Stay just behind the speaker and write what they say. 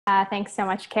Thanks so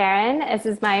much, Karen. This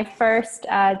is my first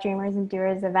Dreamers and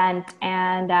Doers event,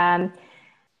 and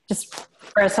just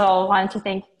first of all, wanted to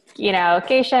thank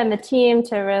Geisha and the team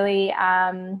to really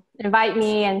invite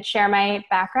me and share my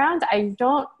background. I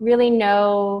don't really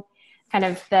know kind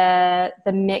of the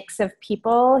mix of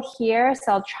people here,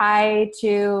 so I'll try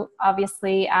to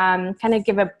obviously kind of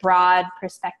give a broad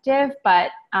perspective, but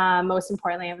most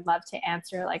importantly, I would love to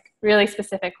answer like really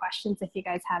specific questions if you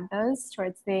guys have those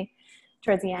towards the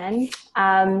end.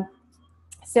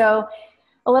 So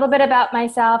a little bit about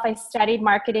myself. I studied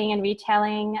marketing and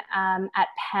retailing at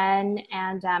Penn,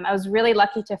 and I was really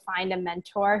lucky to find a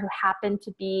mentor who happened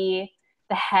to be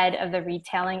the head of the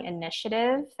retailing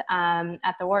initiative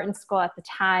at the Wharton School at the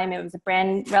time. It was a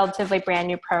relatively brand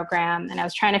new program, and I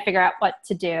was trying to figure out what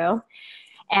to do.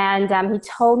 And he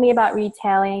told me about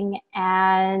retailing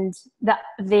and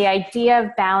the idea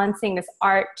of balancing this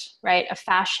art, right, of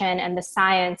fashion and the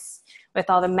science with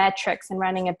all the metrics and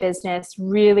running a business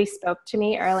really spoke to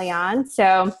me early on.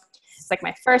 So it's like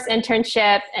my first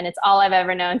internship, and it's all I've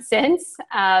ever known since.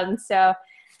 I'm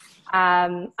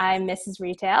Mrs.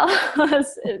 Retail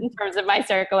in terms of my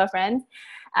circle of friends.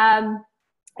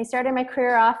 I started my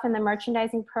career off in the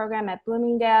merchandising program at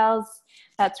Bloomingdale's.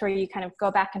 That's where you kind of go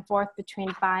back and forth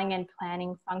between buying and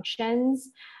planning functions.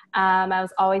 I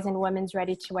was always in women's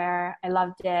ready-to-wear. I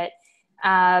loved it.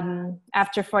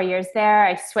 After 4 years there,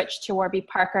 I switched to Warby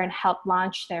Parker and helped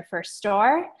launch their first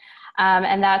store.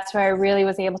 And that's where I really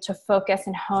was able to focus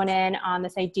and hone in on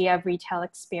this idea of retail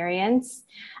experience.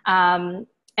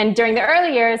 And during the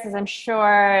early years, as I'm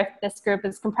sure this group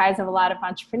is comprised of a lot of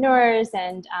entrepreneurs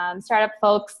and startup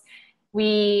folks,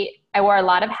 I wore a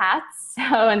lot of hats.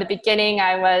 So in the beginning,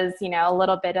 I was, a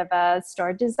little bit of a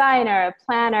store designer, a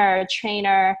planner, a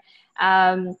trainer,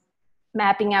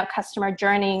 mapping out customer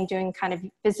journey, doing kind of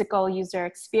physical user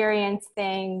experience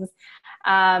things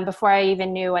before I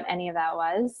even knew what any of that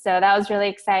was. So that was really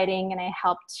exciting, and I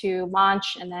helped to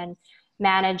launch and then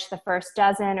manage the first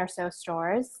dozen or so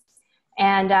stores.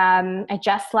 And I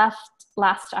just left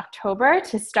last October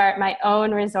to start my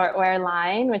own resort wear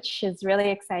line, which is really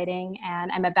exciting,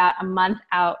 and I'm about a month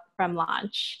out from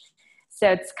launch. So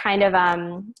it's kind of,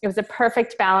 it was a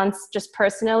perfect balance just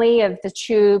personally of the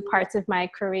two parts of my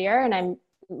career. And I'm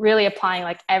really applying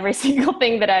like every single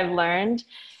thing that I've learned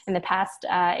in the past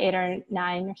 8 or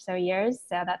 9 or so years.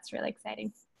 So that's really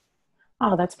exciting.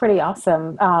 Oh, that's pretty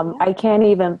awesome. I can't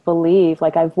even believe,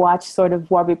 like, I've watched sort of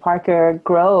Warby Parker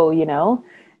grow,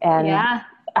 and Yeah.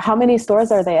 how many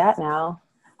stores are they at now?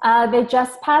 They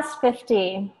just passed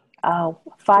 50. Oh,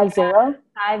 50?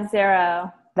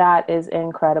 50. That is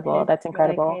incredible. That's Really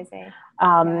incredible. crazy.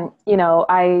 Yeah.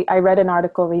 I read an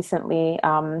article recently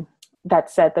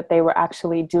that said that they were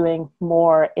actually doing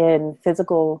more in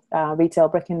physical retail,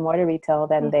 brick and mortar retail,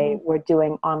 than they were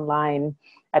doing online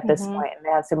at this point. And they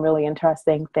have some really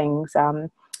interesting things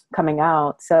coming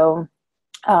out. So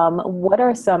what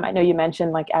are some, I know you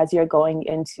mentioned like as you're going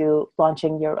into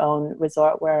launching your own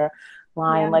resort wear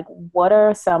line, like what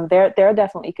are some, they're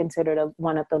definitely considered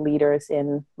one of the leaders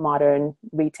in modern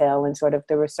retail and sort of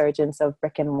the resurgence of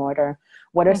brick and mortar.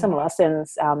 What are some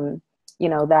lessons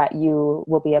that you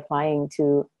will be applying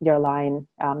to your line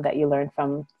that you learned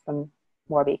from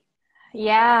Warby?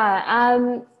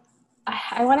 Yeah.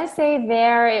 I want to say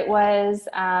there it was,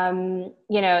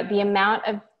 the amount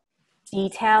of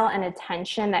detail and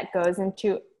attention that goes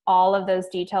into all of those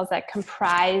details that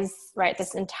comprise, right,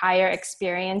 this entire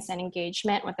experience and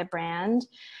engagement with a brand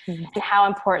and how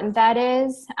important that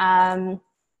is. I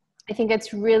think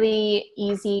it's really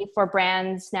easy for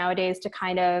brands nowadays to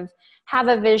kind of have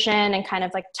a vision and kind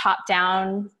of like top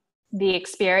down the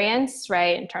experience,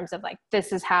 right, in terms of like,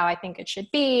 this is how I think it should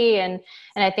be. And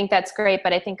I think that's great,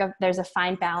 but I think there's a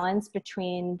fine balance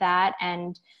between that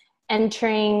and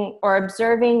entering or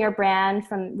observing your brand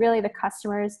from really the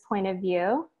customer's point of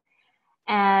view,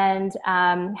 and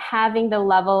having the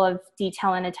level of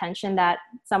detail and attention that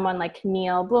someone like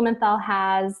Neil Blumenthal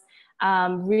has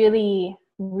really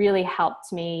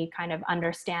helped me kind of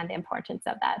understand the importance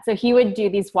of that. So he would do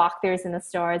these walkthroughs in the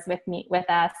stores with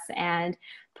us and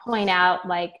point out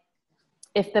like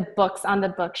if the books on the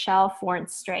bookshelf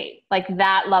weren't straight, like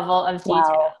that level of detail.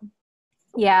 Wow.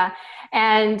 Yeah.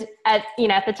 And at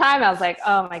the time I was like,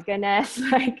 oh my goodness,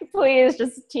 like, please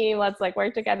just team, let's like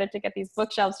work together to get these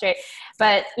bookshelves straight.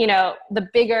 But, the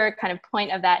bigger kind of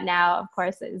point of that now, of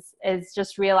course, is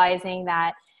just realizing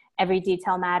that every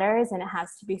detail matters and it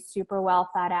has to be super well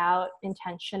thought out,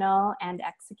 intentional, and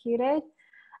executed.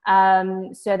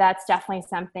 So that's definitely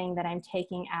something that I'm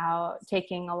taking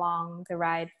along the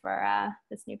ride for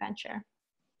this new venture.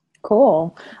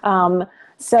 Cool.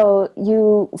 So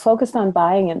you focused on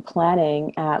buying and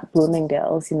planning at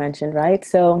Bloomingdale's, you mentioned, right?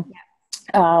 So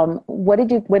what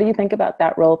do you think about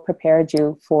that role prepared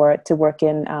you for to work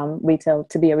in retail,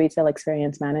 to be a retail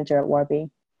experience manager at Warby?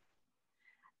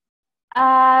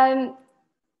 Um,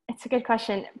 it's a good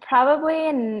question.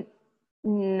 Probably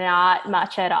not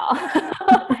much at all.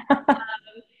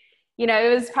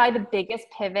 It was probably the biggest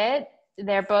pivot.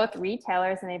 They're both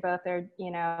retailers and they both are,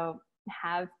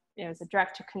 have, it's a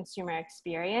direct to consumer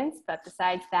experience. But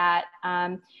besides that,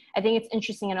 I think it's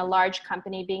interesting in a large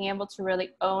company, being able to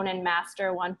really own and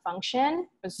master one function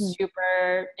was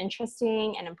super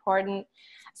interesting and important,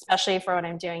 especially for what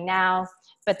I'm doing now.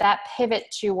 But that pivot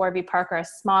to Warby Parker, a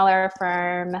smaller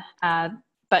firm,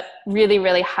 but really,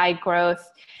 really high growth,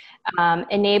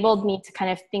 enabled me to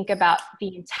kind of think about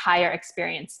the entire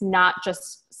experience, not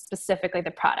just specifically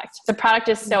the product. The product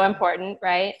is so important,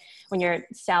 right? When you're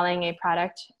selling a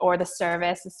product, or the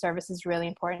service is really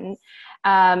important.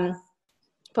 But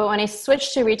when I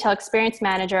switched to retail experience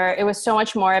manager, it was so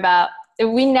much more about,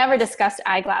 we never discussed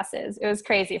eyeglasses. It was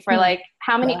crazy for like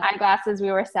how many eyeglasses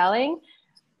we were selling.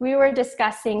 We were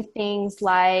discussing things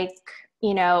like,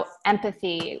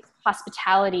 empathy,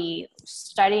 hospitality,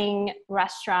 studying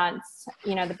restaurants,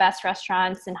 the best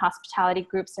restaurants and hospitality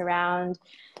groups around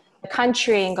the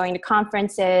country, and going to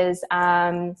conferences,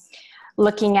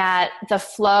 looking at the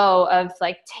flow of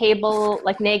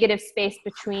negative space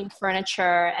between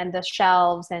furniture and the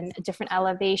shelves and different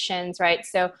elevations, right?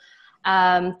 So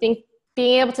being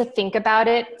able to think about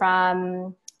it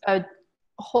from a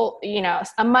whole,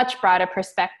 a much broader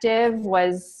perspective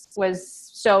was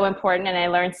so important. And I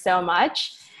learned so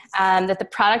much that the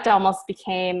product almost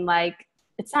became like,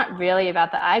 it's not really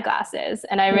about the eyeglasses.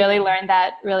 And I really learned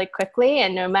that really quickly.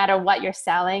 And no matter what you're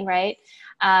selling, right?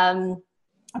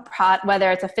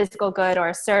 Whether it's a physical good or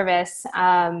a service,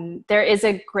 there is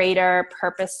a greater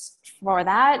purpose for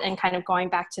that. And kind of going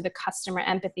back to the customer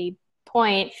empathy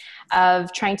point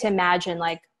of trying to imagine,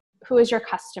 like, who is your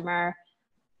customer?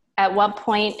 At what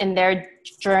point in their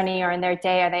journey or in their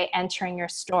day are they entering your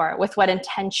store? With what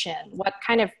intention? What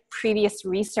kind of previous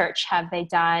research have they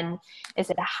done? Is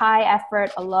it a high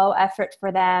effort, a low effort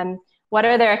for them? What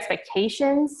are their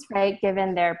expectations, right?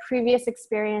 Given their previous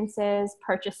experiences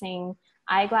purchasing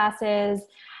eyeglasses,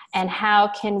 and how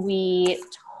can we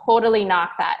totally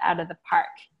knock that out of the park?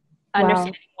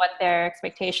 Understanding what their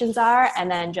expectations are, and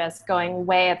then just going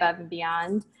way above and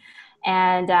beyond.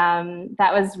 And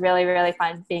that was really, really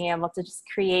fun, being able to just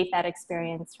create that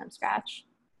experience from scratch.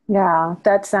 Yeah,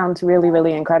 that sounds really,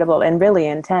 really incredible and really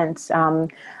intense. I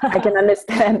can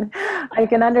understand. I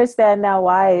can understand now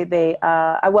why they.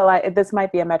 This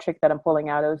might be a metric that I'm pulling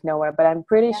out of nowhere, but I'm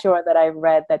pretty sure that I've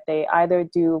read that they either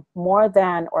do more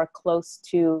than or close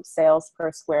to sales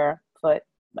per square foot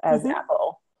as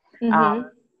Apple.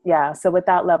 Yeah, so with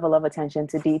that level of attention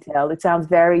to detail, it sounds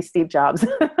very Steve Jobs.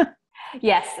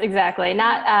 Yes, exactly.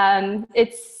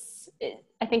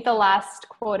 I think the last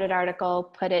quoted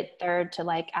article put it third to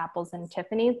like Apple's and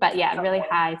Tiffany's, but yeah, really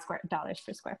high dollars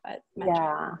per square foot metric.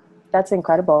 Yeah, that's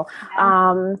incredible.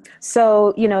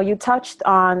 So, you touched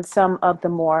on some of the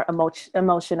more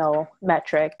emotional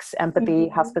metrics: empathy,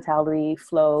 hospitality,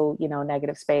 flow,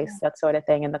 negative space, that sort of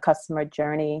thing, and the customer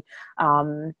journey.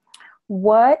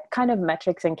 What kind of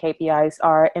metrics and KPIs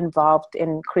are involved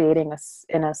in creating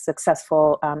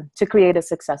to create a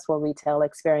successful retail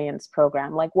experience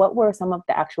program? Like, what were some of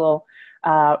the actual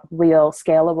real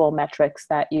scalable metrics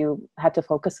that you had to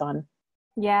focus on?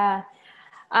 Yeah,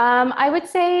 I would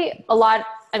say a lot.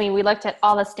 I mean, we looked at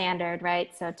all the standard, right?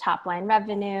 So top line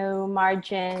revenue,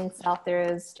 margin,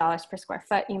 sell-throughs, dollars per square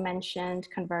foot, you mentioned,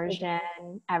 conversion,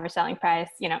 average selling price,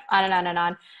 on and on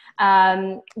and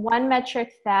on. One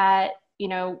metric that,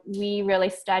 we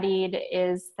really studied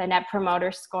is the Net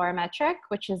Promoter Score metric,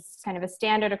 which is kind of a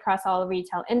standard across all the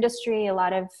retail industry. A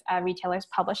lot of retailers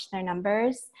publish their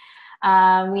numbers.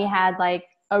 We had like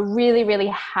a really, really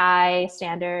high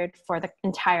standard for the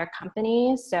entire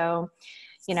company. So,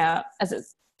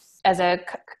 as a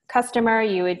customer,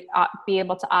 you would be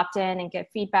able to opt in and get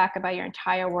feedback about your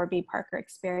entire Warby Parker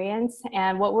experience.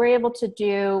 And what we're able to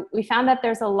do, we found that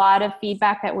there's a lot of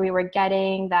feedback that we were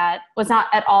getting that was not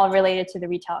at all related to the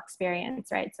retail experience,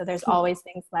 right? So there's always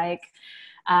things like,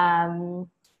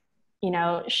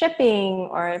 shipping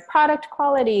or product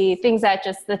quality, things that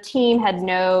just the team had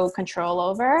no control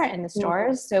over in the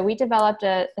stores. So we developed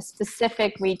a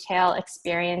specific retail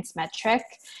experience metric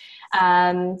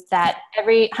that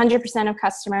every 100% of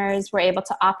customers were able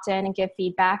to opt in and give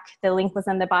feedback. The link was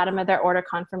on the bottom of their order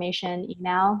confirmation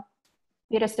email.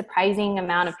 we had a surprising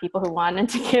amount of people who wanted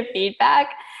to give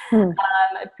feedback,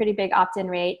 a pretty big opt-in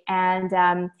rate.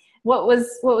 And what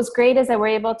was great is that we're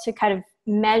able to kind of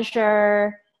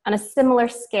measure on a similar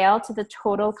scale to the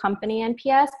total company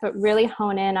NPS, but really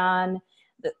hone in on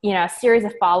a series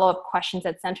of follow-up questions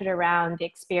that centered around the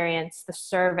experience, the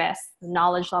service, the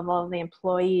knowledge level of the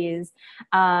employees,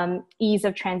 ease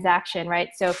of transaction, right?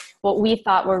 So what we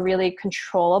thought were really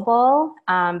controllable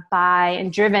by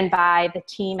and driven by the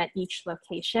team at each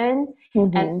location.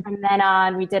 And from then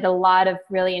on, we did a lot of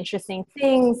really interesting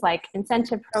things like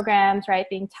incentive programs, right?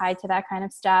 Being tied to that kind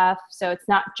of stuff. So it's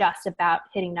not just about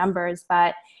hitting numbers,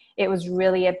 but it was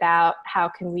really about how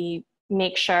can we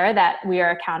make sure that we are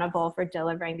accountable for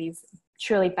delivering these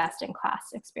truly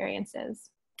best-in-class experiences.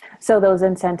 So those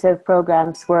incentive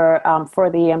programs were for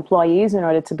the employees in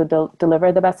order to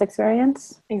deliver the best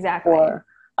experience? Exactly.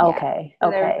 Okay. So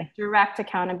okay. Direct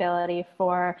accountability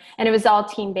and it was all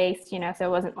team-based, so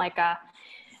it wasn't like a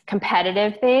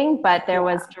competitive thing, but there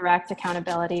was direct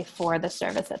accountability for the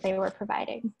service that they were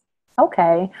providing.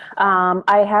 Okay.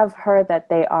 I have heard that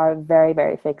they are very,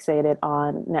 very fixated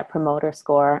on Net Promoter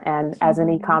Score. And as an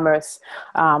e-commerce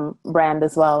brand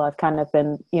as well, I've kind of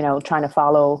been, trying to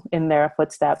follow in their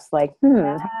footsteps, like,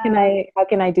 how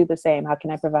can I do the same? How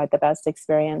can I provide the best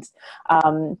experience?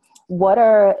 What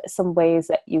are some ways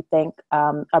that you think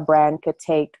a brand could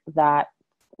take that,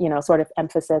 sort of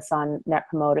emphasis on Net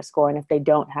Promoter Score? And if they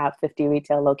don't have 50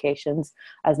 retail locations,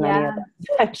 as many of them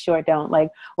I'm sure don't,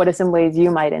 like, what are some ways you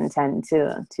might intend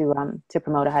to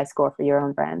promote a high score for your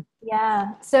own brand?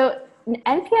 Yeah. So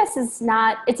NPS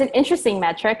it's an interesting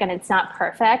metric and it's not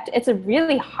perfect. It's a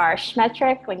really harsh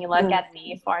metric when you look at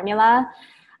the formula.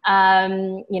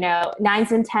 9s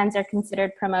and 10s are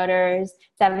considered promoters,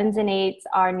 7s and 8s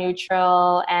are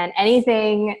neutral, and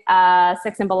anything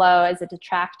 6 and below is a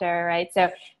detractor, right? So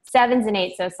 7s and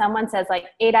 8s, so if someone says like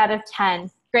 8 out of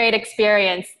 10, great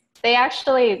experience, they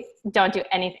actually don't do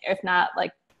anything, if not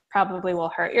like probably will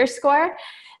hurt your score.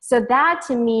 So that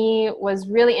to me was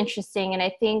really interesting. And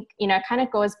I think, it kind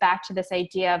of goes back to this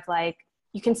idea of like,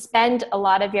 you can spend a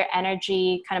lot of your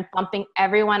energy kind of bumping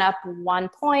everyone up 1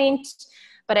 point.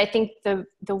 But I think the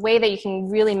way that you can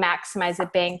really maximize the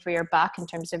bang for your buck in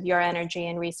terms of your energy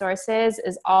and resources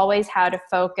is always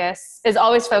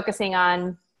focusing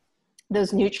on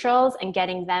those neutrals and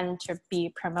getting them to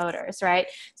be promoters, right?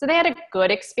 So they had a good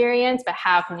experience, but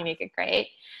how can you make it great?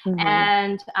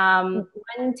 And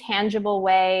one tangible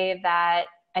way that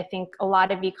I think a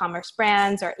lot of e-commerce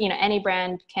brands or, any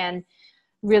brand can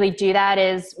really do that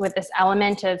is with this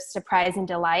element of surprise and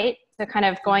delight. So kind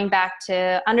of going back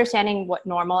to understanding what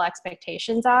normal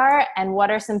expectations are and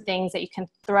what are some things that you can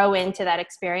throw into that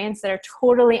experience that are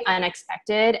totally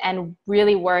unexpected and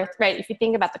really worth, right? If you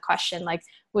think about the question, like,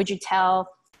 would you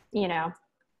tell,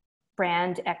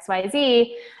 brand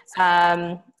XYZ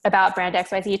about brand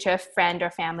XYZ to a friend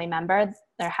or family member,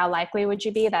 or how likely would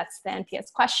you be? That's the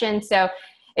NPS question. So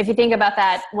if you think about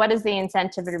that, what is the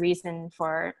incentive or reason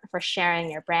for sharing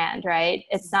your brand, right?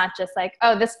 It's not just like,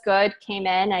 oh, this good came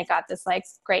in, I got this like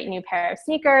great new pair of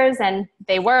sneakers and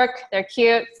they work, they're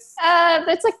cute.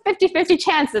 It's like 50-50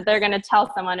 chance that they're going to tell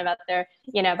someone about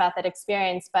about that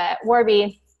experience. But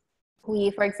Warby,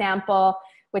 we, for example,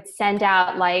 would send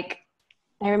out like,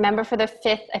 I remember for the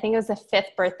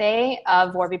 5th birthday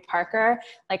of Warby Parker,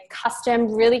 like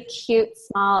custom, really cute,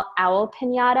 small owl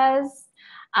piñatas.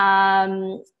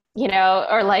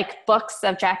 Or like books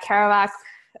of Jack Kerouac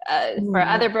for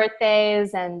other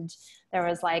birthdays. And there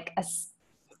was like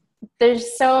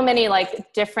there's so many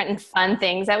like different and fun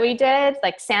things that we did,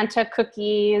 like Santa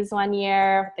cookies one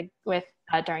year with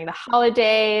during the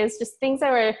holidays, just things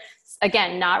that were,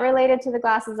 again, not related to the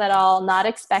glasses at all, not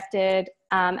expected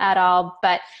at all.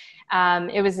 But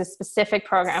it was a specific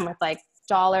program with like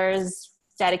dollars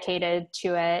dedicated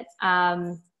to it.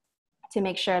 To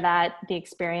make sure that the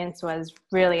experience was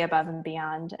really above and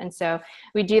beyond. And so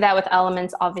we do that with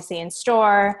elements, obviously in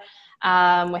store,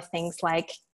 with things like,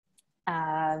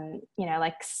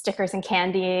 like stickers and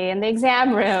candy in the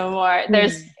exam room, or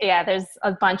there's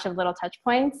a bunch of little touch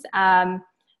points.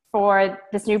 For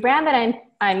this new brand that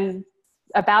I'm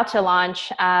about to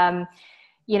launch, and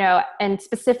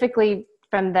specifically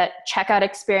from the checkout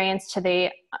experience to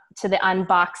the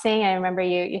unboxing. I remember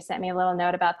you sent me a little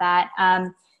note about that.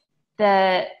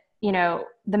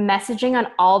 The messaging on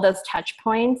all those touch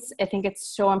points, I think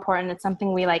it's so important. It's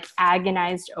something we like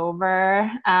agonized over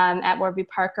at Warby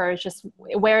Parker. Is just,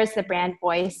 where is the brand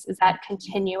voice? Is that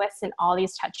continuous in all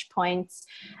these touch points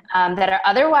that are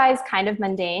otherwise kind of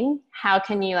mundane? How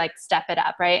can you step it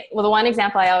up, right? Well, the one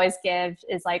example I always give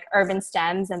is like Urban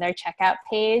Stems and their checkout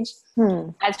page.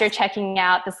 as you're checking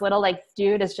out, this little like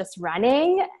dude is just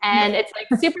running, and it's like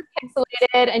super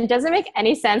pixelated and doesn't make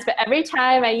any sense. But every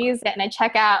time I use it and I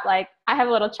check out, like I have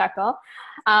a little chuckle.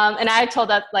 And I told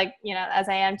us, like, you know, as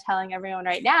I am telling everyone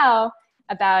right now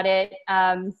about it,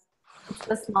 it's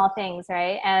the small things,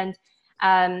 right? And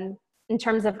in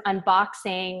terms of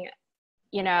unboxing,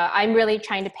 you know, I'm really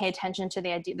trying to pay attention to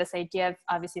this idea of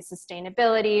obviously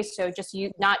sustainability. So just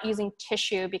not using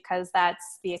tissue because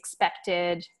that's the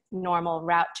expected normal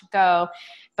route to go,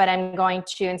 but I'm going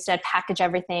to instead package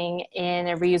everything in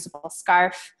a reusable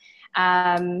scarf,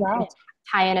 Wow.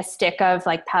 tie in a stick of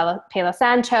like Palo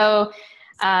Santo,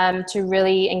 to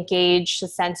really engage the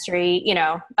sensory, you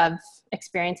know, of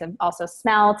experience of also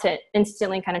smell, to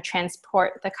instantly kind of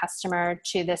transport the customer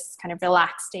to this kind of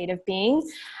relaxed state of being.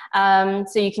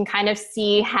 So you can kind of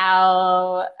see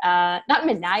how, not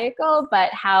maniacal,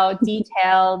 but how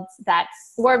detailed that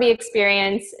Warby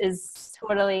experience is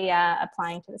totally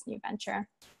applying to this new venture.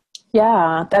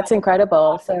 Yeah, that's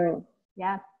incredible. So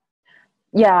yeah.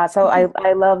 Yeah, so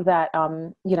I love that.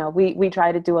 You know, we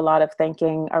try to do a lot of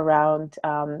thinking around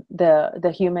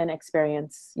the human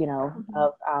experience, you know,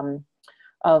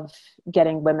 of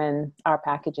getting women our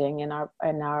packaging and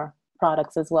our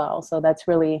products as well. So that's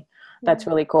really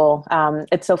cool.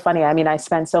 It's so funny. I mean, I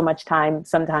spend so much time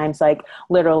sometimes like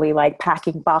literally like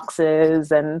packing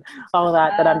boxes and all of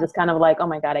that I'm just kind of like, oh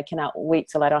my God, I cannot wait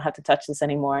till I don't have to touch this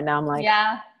anymore. And now I'm like,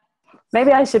 yeah,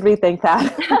 maybe I should rethink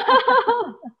that.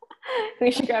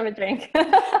 We should grab a drink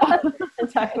and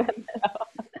talk about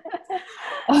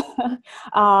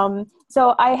that.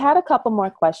 So I had a couple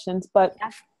more questions, but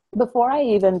before I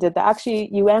even did that,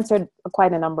 actually, you answered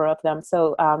quite a number of them.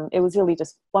 So it was really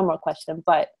just one more question,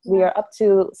 but we are up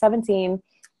to 17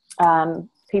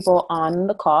 people on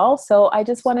the call. So I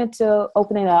just wanted to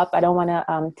open it up. I don't want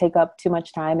to take up too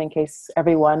much time in case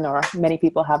everyone or many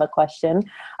people have a question.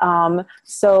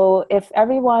 So if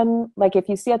everyone, like if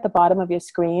you see at the bottom of your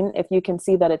screen, if you can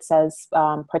see that it says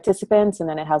participants and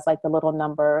then it has like the little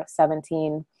number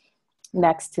 17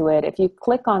 next to it. If you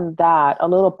click on that, a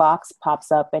little box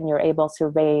pops up and you're able to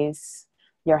raise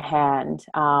your hand.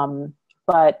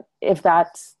 But if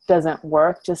that doesn't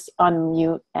work, just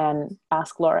unmute and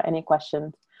ask Laura any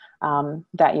questions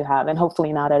that you have. And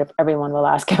hopefully not everyone will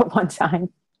ask at one time.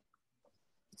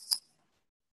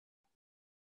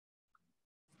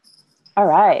 All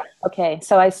right. Okay.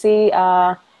 So I see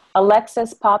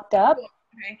Alexis popped up.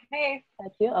 Okay. Hey.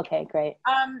 Thank you. Okay, great.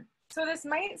 So this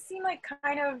might seem like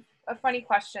kind of a funny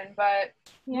question, but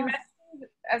you mentioned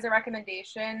as a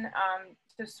recommendation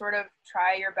to sort of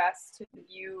try your best to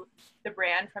view the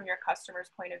brand from your customer's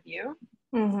point of view.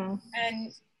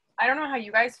 And I don't know how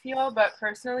you guys feel, but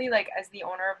personally, like as the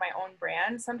owner of my own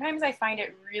brand, sometimes I find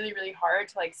it really, really hard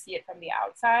to like see it from the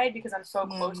outside because I'm so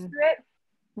close to it.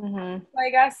 So I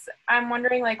guess I'm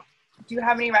wondering, like, do you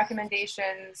have any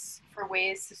recommendations for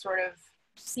ways to sort of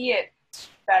see it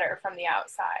better from the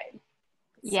outside?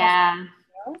 Yeah,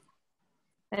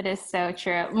 that is so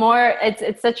true.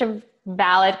 It's such a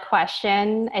valid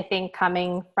question, I think,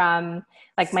 coming from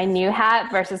like my new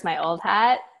hat versus my old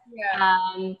hat.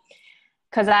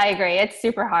 Because I agree, it's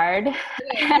super hard.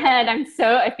 And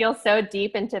I feel so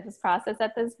deep into this process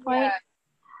at this point.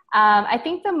 I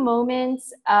think the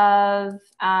moments of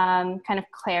kind of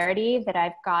clarity that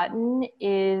I've gotten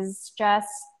is just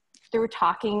through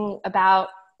talking about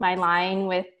my line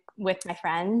with my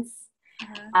friends.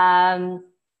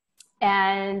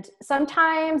 And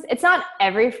sometimes it's not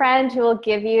every friend who will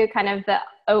give you kind of the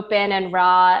open and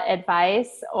raw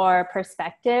advice or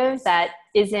perspective that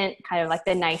isn't kind of like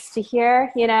the nice to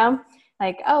hear, you know,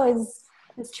 like, oh, is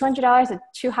 $200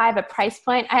 too high of a price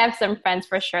point? I have some friends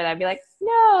for sure that'd be like,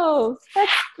 no,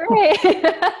 that's great.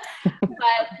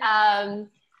 But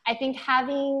I think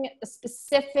having a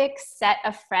specific set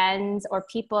of friends or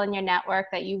people in your network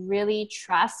that you really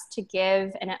trust to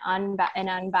give an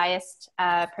unbiased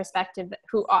perspective,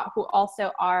 who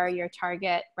also are your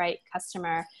target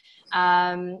customer,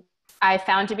 I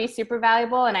found to be super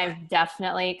valuable, and I've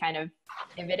definitely kind of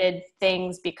pivoted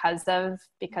things because of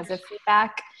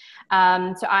feedback.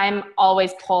 So I'm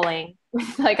always polling.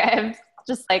 Like I have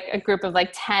just like a group of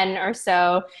like 10 or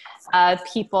so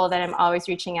people that I'm always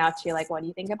reaching out to, like, what do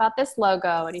you think about this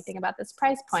logo? What do you think about this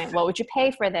price point? What would you pay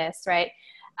for this, right?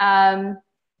 But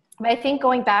I think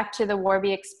going back to the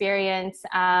Warby experience,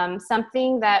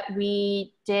 something that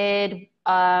we did,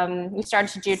 we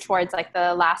started to do towards like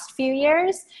the last few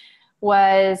years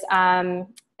was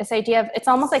this idea of, it's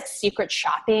almost like secret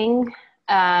shopping,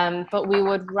 but we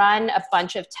would run a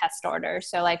bunch of test orders.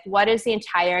 So like, what is the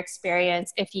entire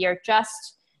experience if you're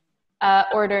just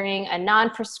ordering a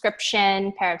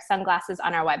non-prescription pair of sunglasses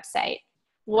on our website?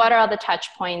 What are all the touch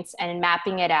points, and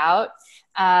mapping it out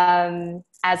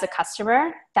as a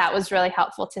customer? That was really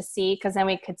helpful to see, because then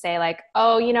we could say like,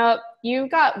 oh, you know, you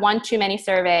got one too many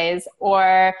surveys,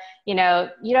 or, you know,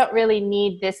 you don't really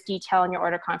need this detail in your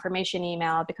order confirmation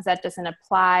email because that doesn't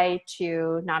apply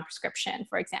to non-prescription,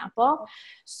 for example.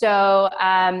 So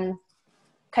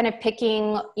kind of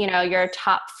picking, you know, your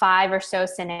top 5 or so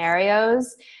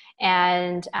scenarios,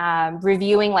 and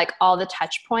reviewing like all the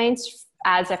touch points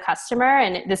as a customer.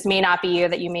 And this may not be you,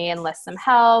 that you may enlist some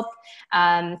help.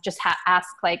 Just ask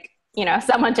like, you know,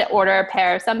 someone to order a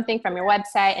pair of something from your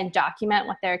website and document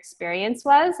what their experience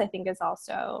was, I think is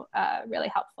also really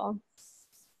helpful.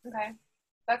 Okay,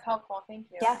 that's helpful. Thank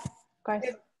you. Yeah, of course.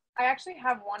 I actually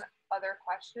have one other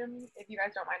question, if you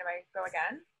guys don't mind if I go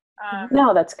again.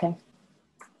 No, that's okay.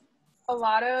 A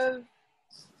lot of,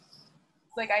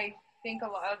 like, I think a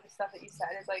lot of the stuff that you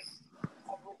said is like,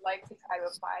 I would like to try to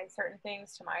apply certain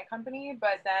things to my company,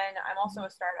 but then I'm also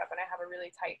a startup and I have a really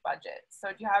tight budget.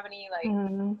 So do you have any like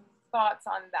thoughts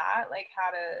on that? Like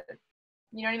how to,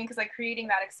 you know what I mean? Because like creating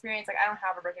that experience, like I don't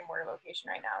have a brick and mortar location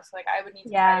right now. So like I would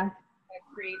need to try to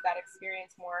create that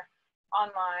experience more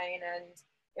online. And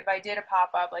if I did a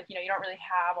pop-up, like, you know, you don't really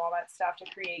have all that stuff to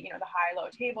create, you know, the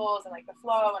high-low tables and like the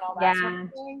flow and all that sort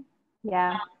of thing.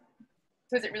 Yeah.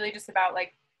 So is it really just about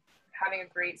like having a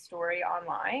great story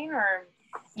online, or?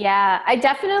 Yeah, I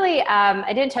definitely,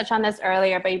 I didn't touch on this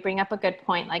earlier, but you bring up a good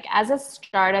point. Like as a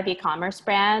startup e-commerce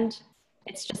brand,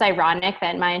 it's just ironic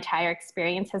that my entire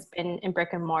experience has been in brick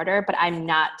and mortar, but I'm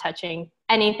not touching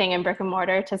anything in brick and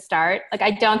mortar to start. Like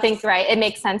I don't think, right, it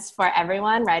makes sense for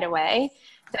everyone right away.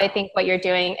 So I think what you're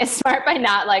doing is smart by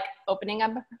not like opening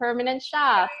up a permanent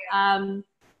shop.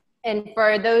 And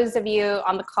for those of you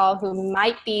on the call who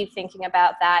might be thinking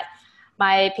about that,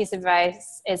 my piece of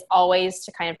advice is always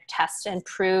to kind of test and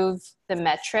prove the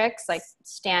metrics, like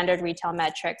standard retail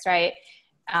metrics, right?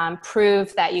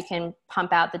 Prove that you can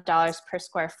pump out the dollars per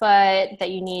square foot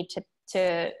that you need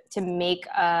to make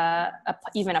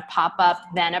even a pop-up,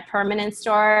 then a permanent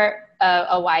store,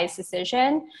 a wise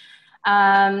decision.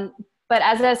 But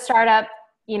as a startup,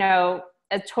 you know,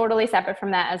 totally separate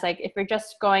from that, as like if you're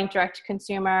just going direct to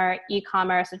consumer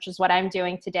e-commerce, which is what I'm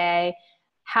doing today,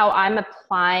 how I'm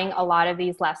applying a lot of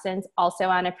these lessons also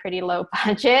on a pretty low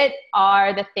budget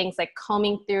are the things like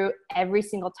combing through every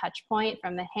single touch point,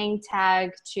 from the hang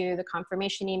tag to the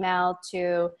confirmation email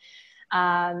to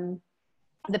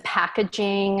the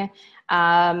packaging.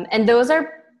 And those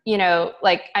are, you know,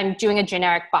 like I'm doing a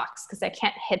generic box because I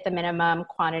can't hit the minimum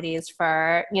quantities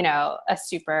for, you know, a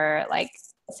super like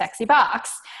sexy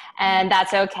box, and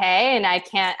that's okay. And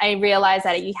I realize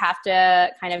that you have to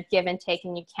kind of give and take,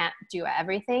 and you can't do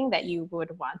everything that you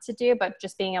would want to do, but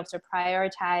just being able to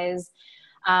prioritize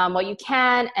what you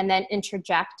can, and then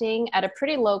interjecting at a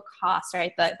pretty low cost,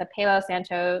 right? The Palo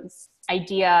Santos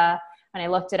idea, when I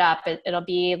looked it up, it'll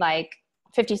be like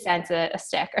 50 cents a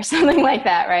stick or something like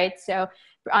that, right? So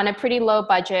on a pretty low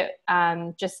budget,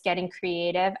 just getting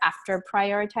creative after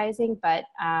prioritizing, but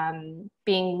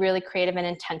being really creative and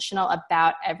intentional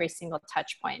about every single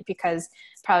touch point, because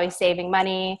probably saving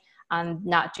money on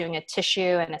not doing a tissue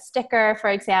and a sticker,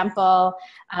 for example,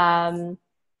 and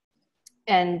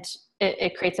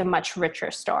it creates a much richer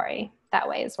story that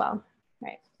way as well,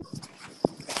 right?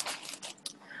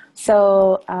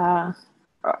 So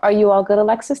are you all good,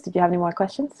 Alexis? Did you have any more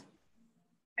questions?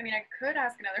 I mean, I could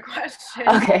ask another question.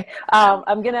 Okay,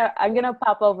 I'm gonna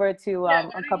pop over to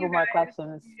a couple more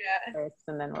questions first,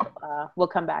 and then we'll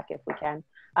come back if we can.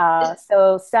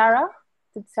 So Sarah,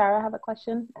 did Sarah have a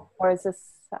question, or is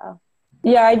this?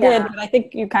 Yeah, I did. But I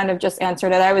think you kind of just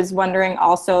answered it. I was wondering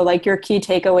also, like, your key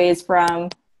takeaways from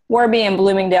Warby and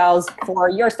Bloomingdale's for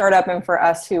your startup and for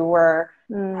us who were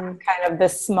kind of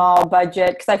this small budget.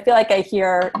 Because I feel like I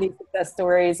hear these success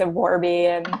stories of Warby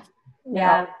and you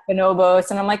know, Bonobos,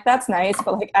 and I'm like, that's nice,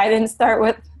 but like I didn't start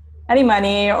with any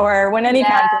money or win any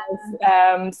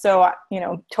contests. So, you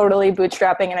know, totally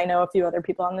bootstrapping, and I know a few other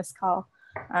people on this call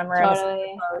are in the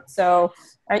same boat. So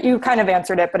you kind of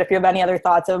answered it, but if you have any other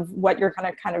thoughts of what you're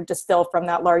kind of distill from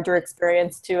that larger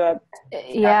experience to a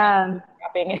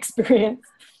bootstrapping experience.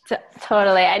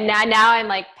 Totally. And now I'm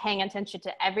like paying attention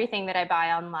to everything that I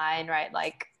buy online, right?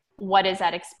 Like, what is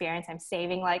that experience? I'm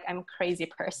saving, like, I'm a crazy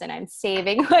person. I'm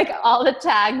saving like all the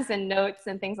tags and notes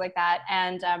and things like that.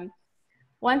 And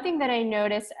one thing that I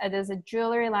noticed, there's a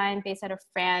jewelry line based out of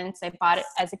France. I bought it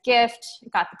as a gift,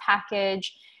 got the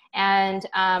package. And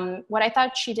what I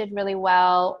thought she did really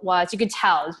well was, you could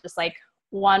tell, it was just like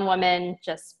one woman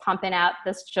just pumping out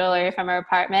this jewelry from her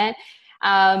apartment.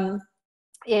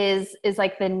 is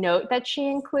like the note that she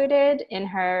included in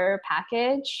her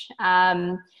package.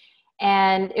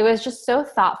 And it was just so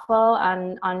thoughtful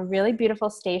on really beautiful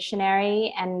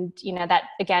stationery. And, you know, that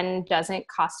again, doesn't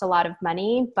cost a lot of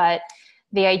money, but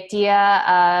the idea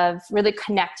of really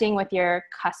connecting with your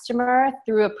customer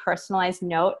through a personalized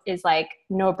note is like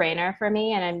no brainer for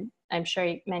me. And I'm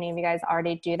sure many of you guys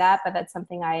already do that, but that's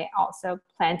something I also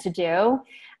plan to do.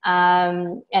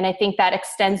 And I think that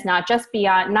extends not just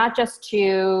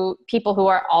to people who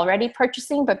are already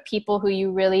purchasing, but people who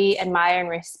you really admire and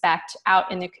respect out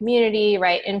in the community,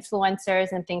 right?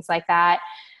 Influencers and things like that.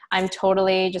 I'm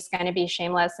totally just going to be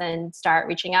shameless and start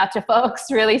reaching out to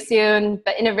folks really soon,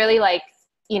 but in a really like,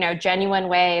 you know, genuine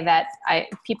way that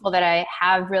people that I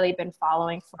have really been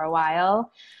following for a while.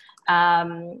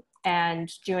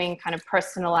 And doing kind of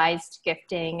personalized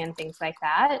gifting and things like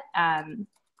that.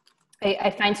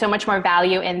 I find so much more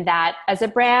value in that as a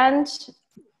brand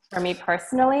for me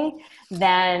personally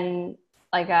than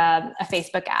like a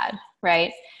Facebook ad,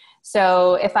 right?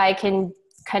 So if I can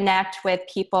connect with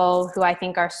people who I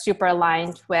think are super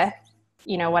aligned with,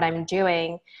 you know, what I'm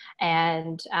doing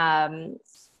and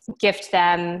gift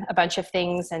them a bunch of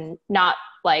things and not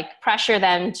like pressure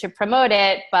them to promote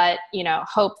it, but, you know,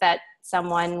 hope that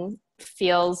someone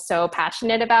feels so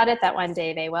passionate about it that one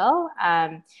day they will.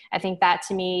 I think that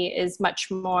to me is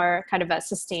much more kind of a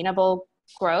sustainable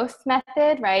growth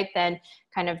method, right? Than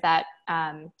kind of that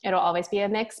it'll always be a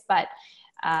mix, but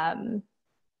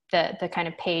the kind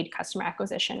of paid customer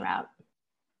acquisition route.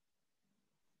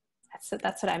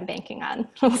 That's what I'm banking on.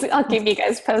 I'll keep you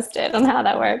guys posted on how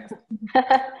that works.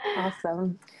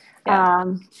 Awesome.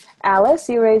 Yeah. Alice,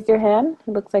 you raised your hand.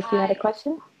 It looks like you had a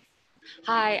question.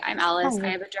 Hi, I'm Alice. Hi. I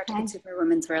have a direct-to-consumer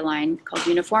women's wear line called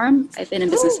Uniform. I've been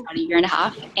in business about a year and a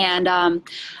half, and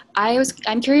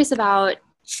I'm curious about.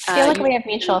 I feel like we have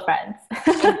mutual friends.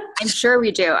 I'm sure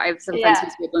we do. I have some friends who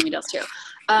speak Bloomingdales too.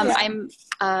 I'm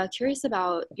curious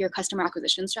about your customer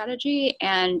acquisition strategy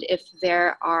and if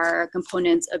there are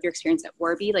components of your experience at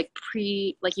Warby, like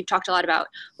you've talked a lot about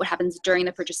what happens during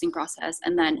the purchasing process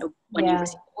and then when you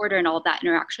receive the order and all of that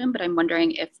interaction. But I'm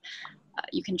wondering if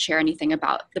you can share anything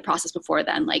about the process before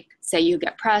then, like say you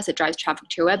get press, it drives traffic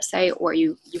to your website, or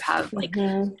you have like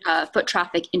foot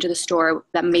traffic into the store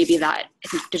that maybe that, I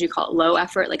think, did you call it low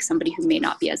effort, like somebody who may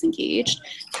not be as engaged?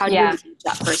 How do you engage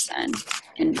that person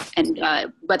and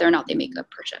whether or not they make a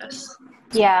purchase?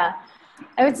 Yeah,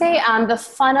 I would say the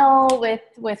funnel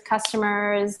with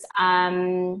customers,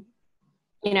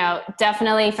 you know,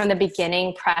 definitely from the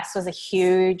beginning, press was a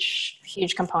huge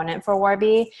component for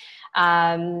Warby.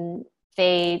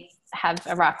 They have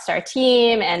a rock star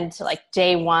team, and like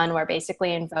day one, we're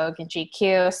basically in Vogue and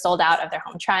GQ, sold out of their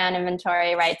home try-on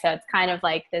inventory, right? So it's kind of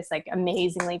like this like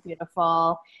amazingly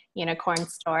beautiful unicorn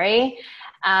story.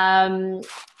 In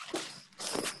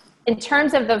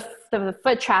terms of the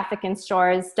foot traffic in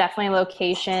stores, definitely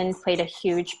location played a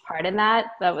huge part in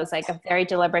that. That was like a very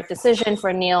deliberate decision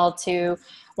for Neil to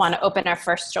want to open our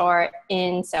first store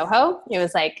in Soho. It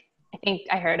was like, I think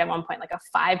I heard at one point like a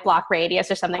 5-block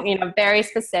radius or something, you know, very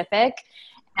specific.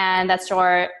 And that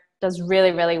store does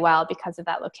really, really well because of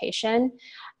that location.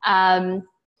 So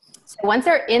once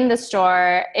they're in the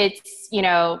store, it's, you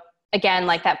know, again,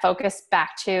 like that focus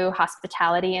back to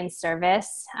hospitality and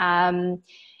service.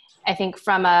 I think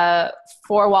from a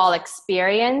 4-wall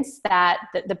experience that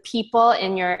the people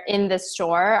in the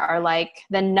store are like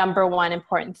the number one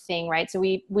important thing, right? So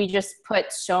we just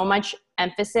put so much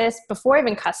emphasis before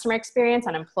even customer experience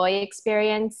on employee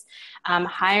experience,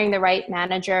 hiring the right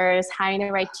managers, hiring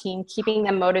the right team, keeping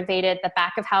them motivated. The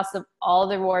back of house of all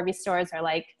the Warby stores are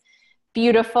like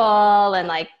beautiful and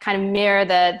like kind of mirror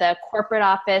the corporate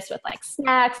office with like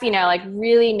snacks, you know, like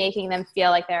really making them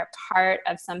feel like they're part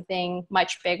of something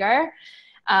much bigger.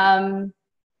 And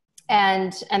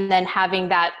then having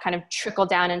that kind of trickle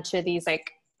down into these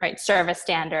like, right, service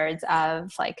standards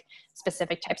of like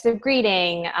specific types of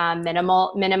greeting,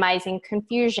 minimizing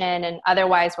confusion and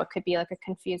otherwise what could be like a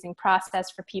confusing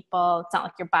process for people. It's not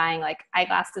like you're buying like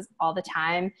eyeglasses all the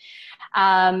time.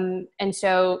 And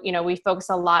so, you know, we focus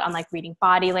a lot on like reading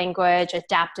body language,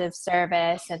 adaptive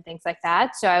service and things like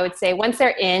that. So I would say once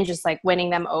they're in, just like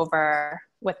winning them over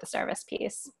with the service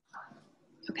piece.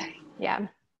 Okay. Yeah.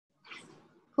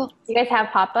 Cool. Do you guys have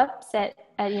pop-ups at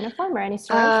Uniform or any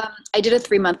stores? I did a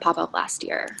 3-month pop-up last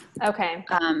year. Okay.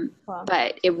 Cool.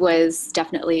 But it was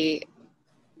definitely,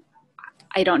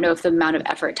 I don't know if the amount of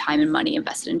effort, time, and money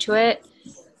invested into it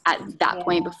at that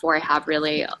point before I have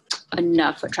really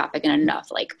enough foot traffic and enough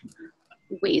like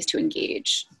ways to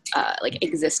engage like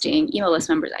existing email list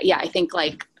members. Yeah, I think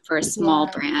like for a small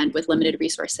brand with limited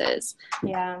resources,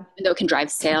 even though it can drive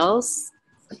sales,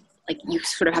 like you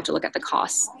sort of have to look at the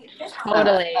costs.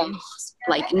 Totally.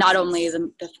 Like not only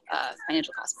the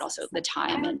financial costs, but also the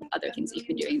time and other things that you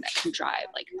can be doing that can drive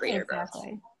like greater growth.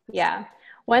 Yeah.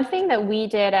 One thing that we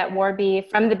did at Warby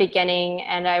from the beginning,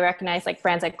 and I recognize like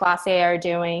brands like Glossier are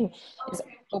doing, is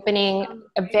opening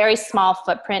a very small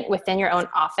footprint within your own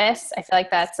office. I feel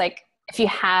like that's like, if you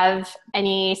have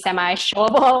any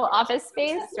semi-showable office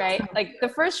space, right? Like the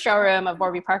first showroom of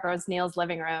Warby Parker was Neil's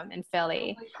living room in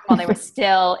Philly while they were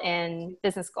still in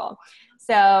business school.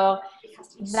 So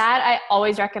that I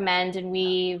always recommend. And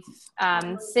we've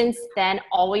since then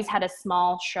always had a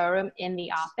small showroom in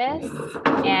the office.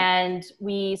 And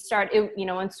we started, you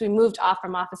know, once we moved off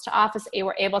from office to office, we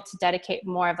were able to dedicate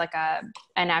more of like an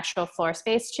actual floor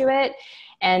space to it.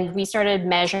 And we started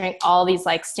measuring all these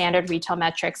like standard retail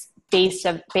metrics based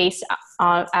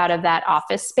out of that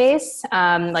office space,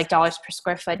 like dollars per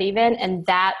square foot even. And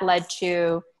that led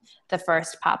to the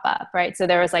first pop-up, right? So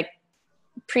there was like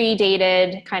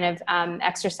predated kind of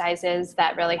exercises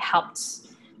that really helped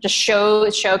just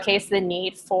showcase the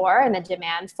need for and the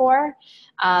demand for.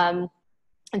 And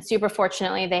super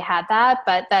fortunately they had that,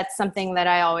 but that's something that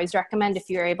I always recommend if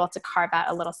you're able to carve out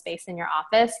a little space in your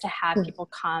office to have people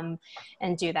come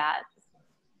and do that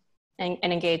and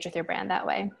engage with your brand that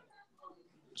way.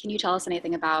 Can you tell us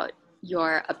anything about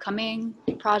your upcoming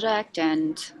project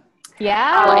and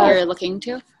what you're looking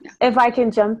to? Yeah. If I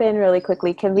can jump in really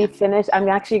quickly, can we finish? I'm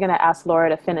actually going to ask Laura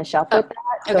to finish up with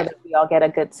that so that we all get a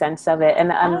good sense of it.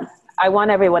 And I want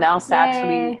everyone else to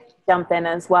actually jump in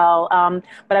as well.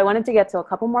 But I wanted to get to a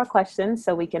couple more questions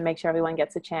so we can make sure everyone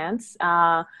gets a chance.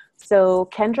 So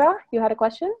Kendra, you had a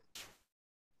question?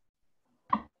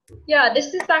 Yeah,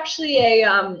 this is actually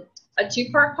a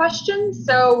two-part question.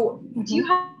 So do you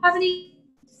have any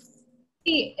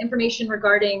information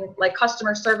regarding like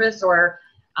customer service or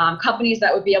companies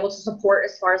that would be able to support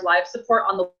as far as live support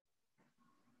on the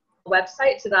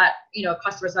website so that, you know,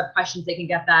 customers have questions, they can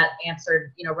get that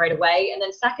answered, you know, right away? And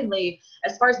then secondly,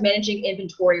 as far as managing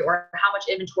inventory or how much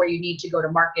inventory you need to go to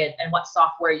market and what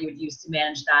software you would use to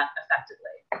manage that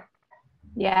effectively.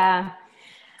 Yeah.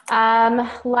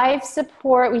 Live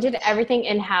support, we did everything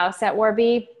in-house at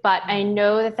Warby, but I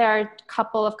know that there are a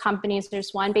couple of companies.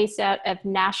 There's one based out of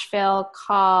Nashville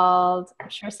called, I'm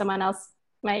sure someone else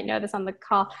might know this on the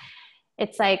call.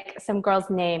 It's like some girl's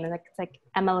name, and it's like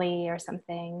Emily or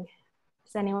something.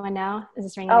 Does anyone know? Is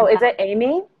this ringing? Oh, is it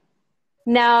Amy?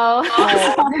 No.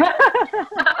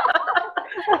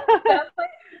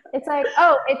 It's like,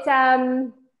 oh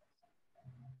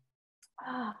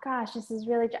gosh, this is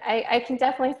really, I can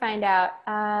definitely find out.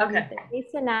 Okay.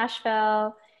 Based in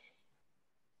Nashville.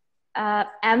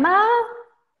 Emma?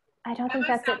 I don't think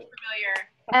that's it. Familiar.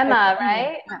 Emma,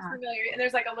 right? Sounds familiar. And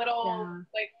there's like a little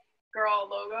like girl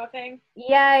logo thing.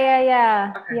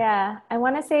 Yeah. Okay. Yeah. I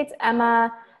want to say it's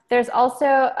Emma. There's also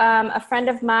a friend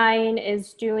of mine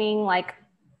is doing like,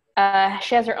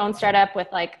 she has her own startup with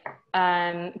like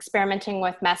experimenting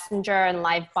with Messenger and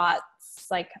live bots,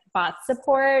 like bot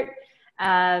support.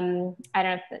 I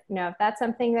don't know if that's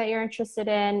something that you're interested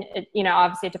in. It, you know,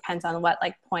 obviously it depends on what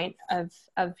like point of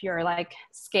your like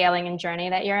scaling and journey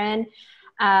that you're in.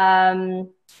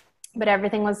 But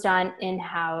everything was done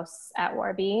in-house at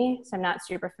Warby, so I'm not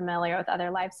super familiar with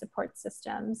other live support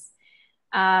systems.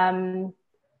 Let's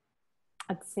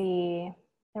see,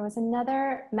 there was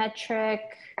another metric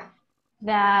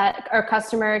that our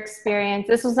customer experience,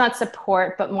 this was not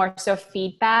support, but more so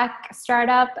feedback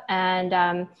startup.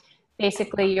 And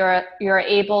basically you're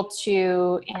able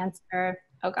to answer,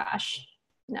 oh gosh,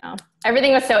 no.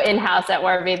 Everything was so in-house at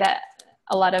Warby that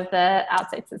a lot of the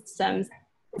outside systems,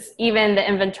 even the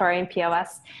inventory and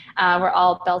POS, were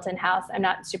all built in-house. I'm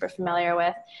not super familiar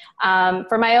with.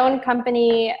 For my own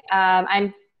company,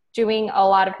 I'm doing a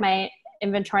lot of my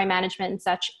inventory management and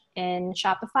such in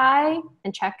Shopify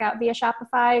and checkout via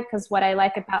Shopify, because what I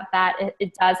like about that,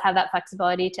 it does have that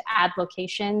flexibility to add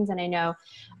locations. And I know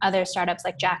other startups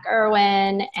like Jack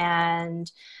Irwin and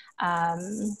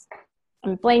I'm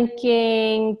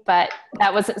blanking, but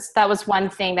that was one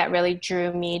thing that really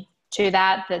drew me to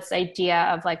that, this idea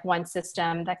of like one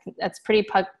system that's pretty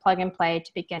plug and play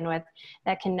to begin with,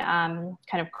 that can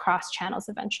kind of cross channels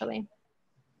eventually.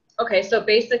 Okay, so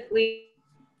basically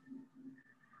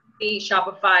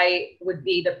Shopify would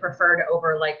be the preferred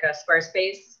over like a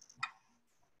Squarespace?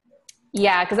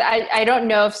 Yeah, because I don't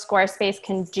know if Squarespace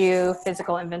can do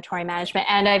physical inventory management,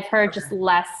 and I've heard just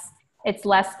it's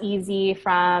less easy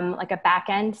from like a back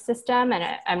end system, and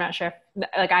I'm not sure if,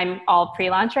 like, I'm all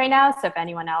pre-launch right now, so if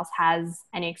anyone else has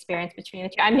any experience between the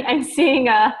two, I'm seeing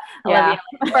Olivia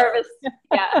nervous.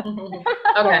 Yeah.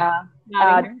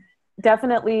 Okay.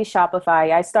 Definitely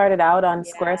Shopify. I started out on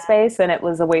Squarespace and it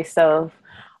was a waste of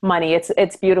money.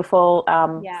 It's beautiful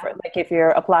for, like, if you're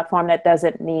a platform that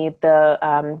doesn't need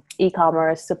the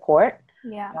e-commerce support.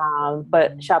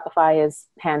 But Shopify is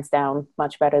hands down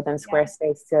much better than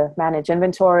Squarespace to manage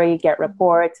inventory, get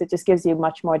reports. It just gives you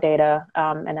much more data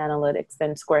and analytics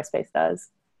than Squarespace does.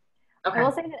 Okay. I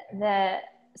will say that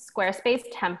the Squarespace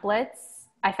templates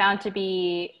I found to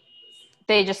be,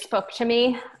 they just spoke to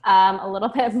me a little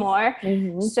bit more.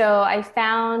 So I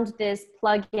found this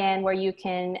plugin where you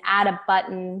can add a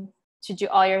button to do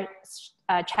all your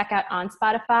checkout on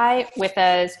Spotify with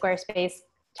a Squarespace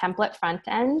template front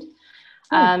end.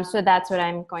 So that's what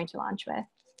I'm going to launch with.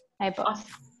 I have both.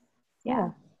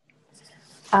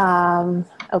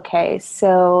 Okay,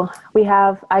 so we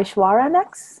have Aishwara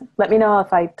next. Let me know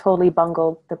if I totally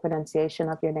bungled the pronunciation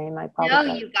of your name. I apologize.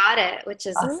 No, you got it, which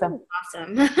is awesome.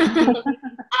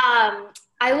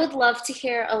 I would love to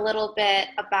hear a little bit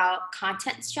about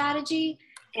content strategy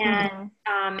and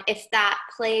if that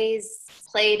played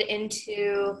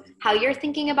into how you're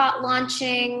thinking about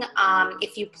launching,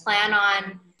 if you plan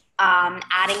on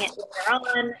adding it later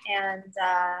on, and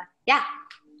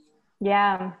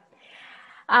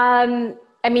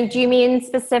I mean, do you mean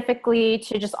specifically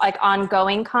to just like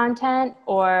ongoing content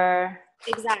or?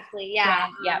 Exactly.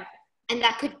 And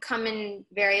that could come in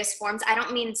various forms. I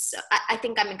don't mean, I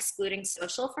think I'm excluding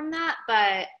social from that,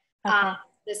 but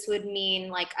this would mean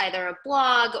like either a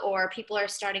blog, or people are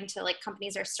starting to, like,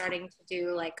 companies are starting to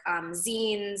do like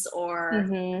zines or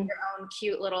your own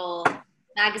cute little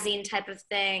magazine type of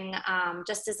thing,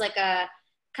 just as like a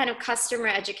kind of customer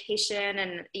education,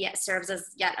 and serves as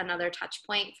yet another touch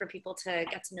point for people to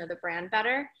get to know the brand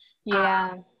better.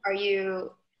 Are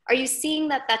you seeing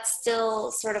that that's still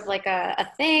sort of like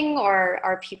a thing, or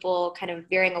are people kind of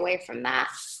veering away from that?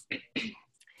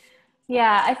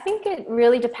 I think it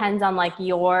really depends on like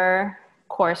your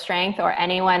core strength or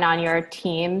anyone on your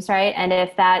teams, right? And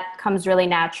if that comes really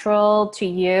natural to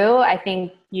you, I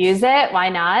think use it. Why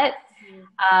not?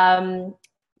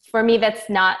 For me, that's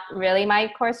not really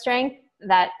my core strength.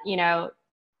 That, you know,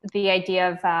 the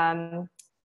idea of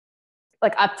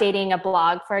like updating a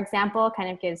blog, for example, kind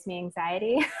of gives me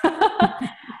anxiety.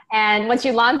 And once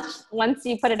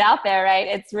you put it out there, right,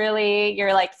 it's really,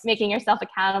 you're like making yourself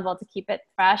accountable to keep it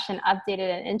fresh and updated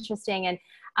and interesting. And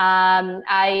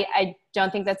I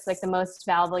don't think that's like the most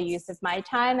valuable use of my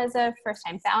time as a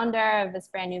first-time founder of this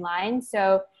brand new line.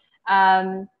 So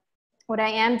what I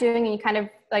am doing, and you kind of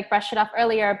like brushed it off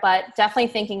earlier, but definitely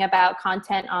thinking about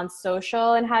content on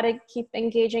social and how to keep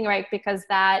engaging, right? Because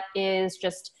that is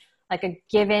just like a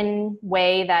given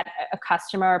way that a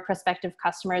customer or prospective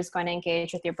customer is going to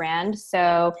engage with your brand.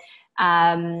 So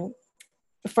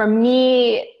for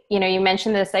me, you know, you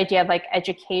mentioned this idea of like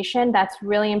education. That's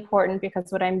really important,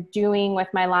 because what I'm doing with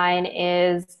my line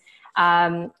is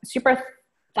super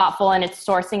thoughtful in its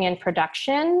sourcing and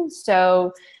production.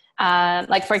 So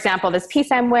like, for example, this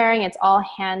piece I'm wearing, it's all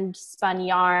hand spun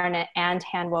yarn and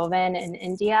hand woven in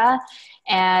India.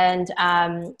 And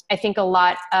I think a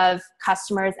lot of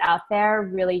customers out there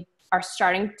really are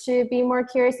starting to be more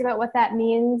curious about what that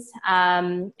means.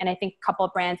 And I think a couple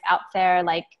of brands out there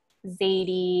like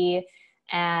Zadie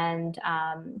and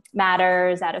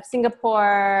Matters out of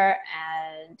Singapore,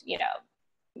 and, you know,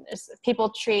 People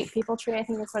Tree, I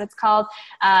think that's what it's called.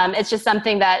 It's just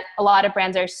something that a lot of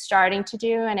brands are starting to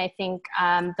do. And I think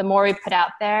the more we put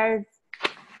out there,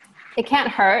 it can't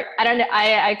hurt. I don't know.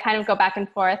 I kind of go back and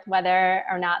forth whether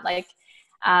or not like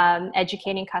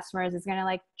educating customers is going to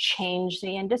like change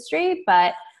the industry.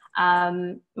 But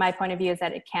my point of view is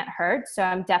that it can't hurt. So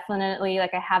I'm definitely,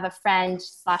 like, I have a friend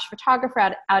 /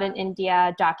 photographer out in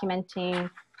India documenting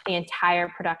the entire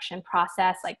production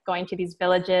process, like going to these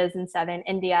villages in southern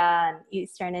India and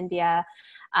eastern India,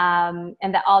 and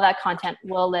that all that content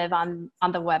will live on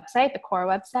the website, the core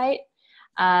website.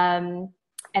 And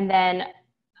then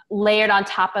layered on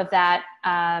top of that,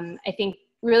 I think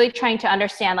really trying to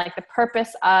understand like the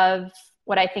purpose of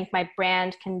what I think my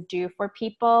brand can do for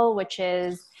people, which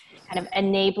is kind of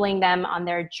enabling them on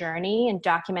their journey and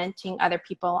documenting other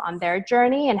people on their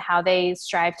journey and how they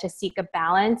strive to seek a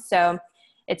balance. So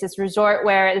it's this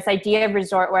idea of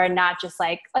resort wear, not just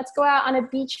like, let's go out on a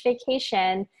beach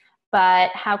vacation,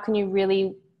 but how can you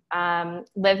really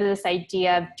live this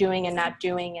idea of doing and not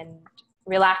doing, and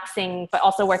relaxing, but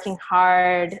also working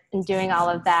hard and doing all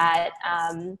of that,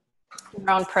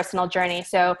 your own personal journey.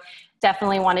 So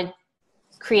definitely want to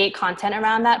create content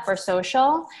around that for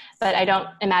social, but I don't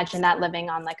imagine that living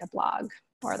on like a blog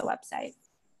or the website.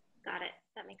 Got it.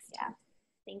 That makes sense.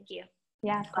 Thank you.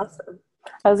 Yeah. Awesome.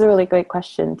 That was a really great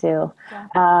question too.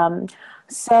 Yeah.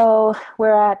 So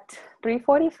we're at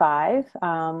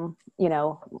 3:45. You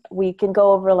know, we can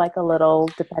go over like a little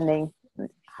depending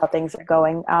how things are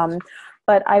going.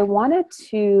 But I wanted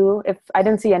to, if I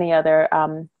didn't see any other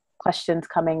questions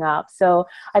coming up, so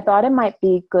I thought it might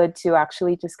be good to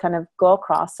actually just kind of go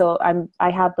across. So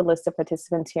I have the list of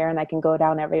participants here, and I can go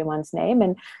down everyone's name,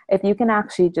 and if you can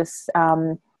actually just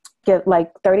give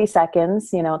like 30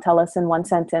 seconds, you know, tell us in one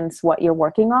sentence what you're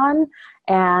working on.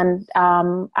 And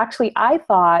actually, I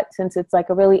thought, since it's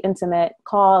like a really intimate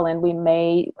call and we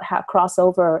may cross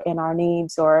over in our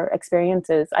needs or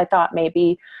experiences, I thought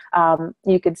maybe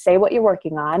you could say what you're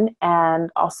working on, and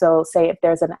also say if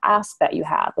there's an ask that you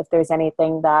have, if there's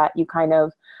anything that you kind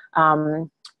of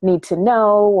need to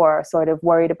know or sort of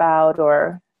worried about,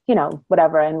 or, you know,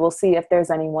 whatever. And we'll see if there's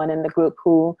anyone in the group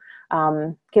who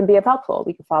can be of helpful.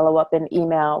 We can follow up in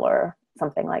email or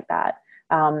something like that.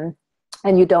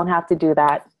 And you don't have to do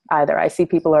that either. I see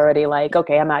people already like,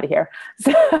 okay, I'm out of here.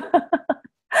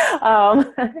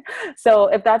 So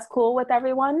if that's cool with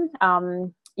everyone,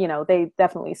 you know, they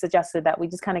definitely suggested that we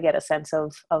just kind of get a sense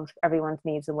of everyone's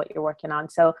needs and what you're working on.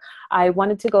 So I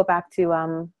wanted to go back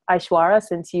to Aishwarya,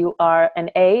 since you are an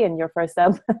A and you're first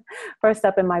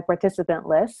up in my participant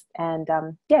list. And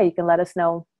yeah, you can let us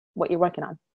know what you're working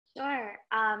on. Sure.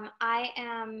 I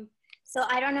am. So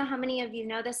I don't know how many of you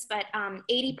know this, but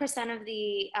 80%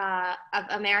 of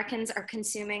Americans are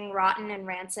consuming rotten and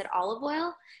rancid olive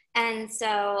oil. And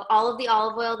so all of the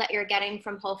olive oil that you're getting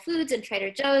from Whole Foods and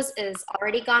Trader Joe's is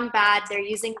already gone bad. They're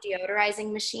using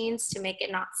deodorizing machines to make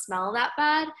it not smell that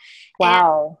bad.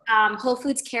 Wow. And Whole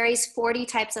Foods carries 40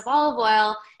 types of olive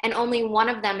oil, and only one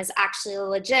of them is actually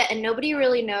legit. And nobody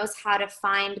really knows how to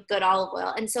find good olive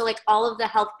oil. And so like all of the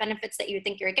health benefits that you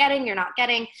think you're getting, you're not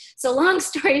getting. So long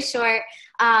story short,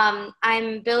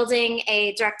 I'm building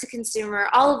a direct-to-consumer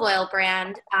olive oil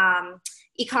brand,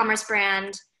 e-commerce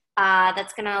brand,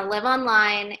 that's going to live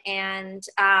online. And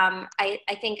I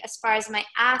think as far as my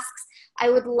asks,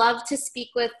 I would love to speak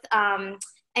with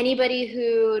anybody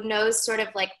who knows sort of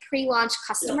like pre-launch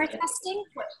customer testing.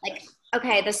 Like,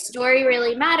 okay, the story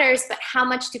really matters, but how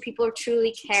much do people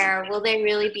truly care? Will they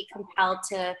really be compelled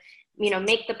to, you know,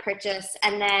 make the purchase?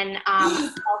 And then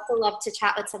I'd also love to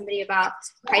chat with somebody about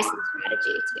pricing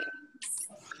strategy too.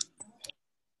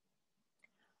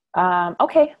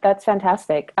 Okay, that's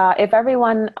fantastic. If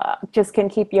everyone just can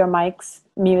keep your mics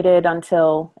muted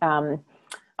until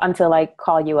I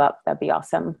call you up, that'd be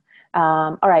awesome.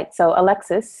 All right, so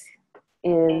Alexis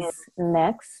is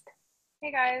next.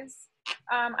 Hey guys,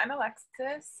 I'm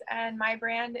Alexis, and my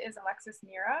brand is Alexis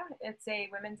Mira. It's a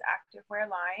women's activewear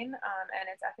line, and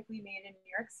it's ethically made in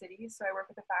New York City. So I work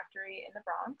with a factory in the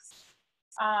Bronx,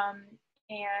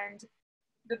 and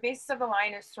the basis of the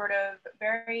line is sort of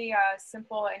very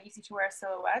simple and easy to wear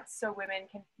silhouettes, so women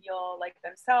can feel like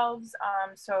themselves.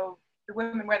 So the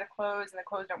women wear the clothes and the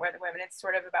clothes don't wear the women. It's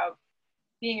sort of about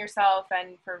being yourself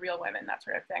and for real women, that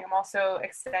sort of thing. I'm also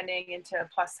extending into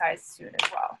plus size soon as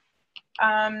well.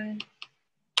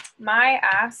 My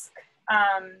ask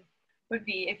would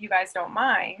be, if you guys don't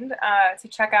mind, to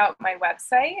check out my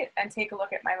website and take a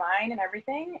look at my line and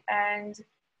everything, and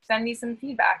send me some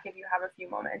feedback if you have a few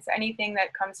moments. Anything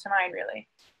that comes to mind, really.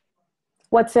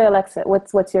 What's your Alexa?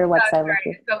 What's your website?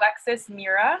 It's Alexis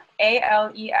Mira,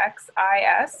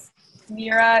 Alexis.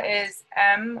 Mira is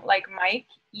M like Mike,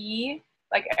 E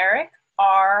like Eric,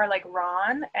 R like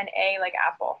Ron, and A like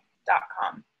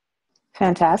Apple.com.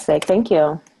 Fantastic. Thank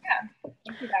you. Yeah.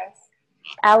 Thank you, guys.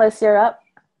 Alice, you're up.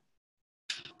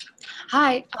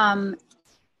 Hi.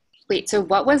 Wait, so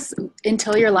what was,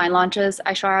 until your line launches,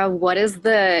 Aishwarya, what is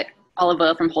the olive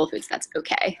oil from Whole Foods that's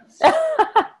okay?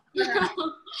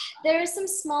 There are some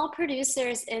small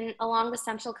producers along the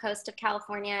central coast of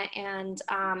California and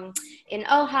in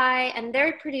Ojai, and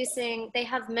they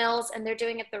have mills and they're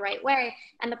doing it the right way.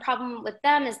 And the problem with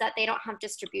them is that they don't have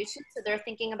distribution. So they're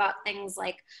thinking about things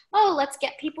like, oh, let's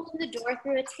get people in the door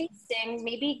through a tasting,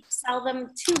 maybe sell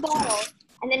them 2 bottles.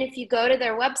 And then if you go to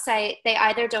their website, they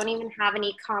either don't even have an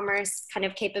e-commerce kind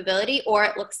of capability, or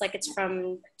it looks like it's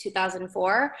from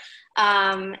 2004.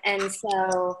 And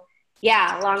so,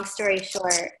 yeah, long story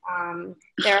short,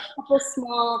 there are a couple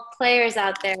small players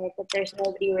out there, but there's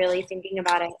nobody really thinking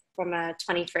about it from a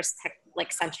 21st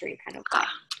century kind of way.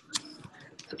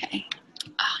 Okay.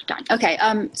 Oh, darn. Okay.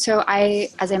 So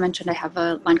as I mentioned, I have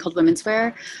a line called Women's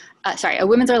Wear. A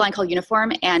women's wear line called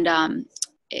Uniform, and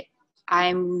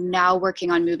I'm now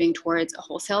working on moving towards a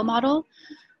wholesale model.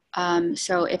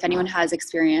 So if anyone has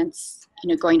experience,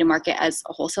 going to market as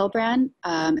a wholesale brand,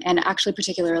 and actually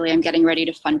particularly I'm getting ready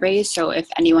to fundraise. So if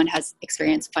anyone has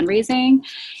experience fundraising,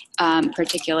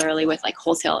 particularly with like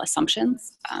wholesale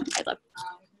assumptions, I'd love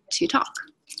to talk.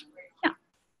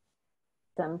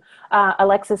 Awesome.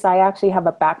 Alexis, I actually have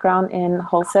a background in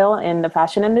wholesale in the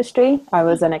fashion industry. I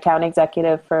was an account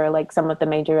executive for like some of the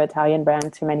major Italian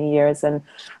brands for many years. And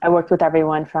I worked with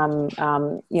everyone from,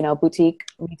 boutique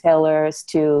retailers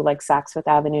to like Saks Fifth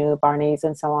Avenue, Barney's,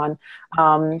 and so on.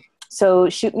 So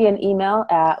shoot me an email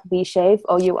at Oui Shave,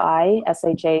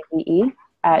 OUISHAVE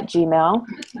 @gmail.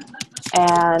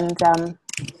 And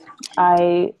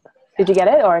did you get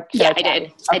it, or should Yeah, I I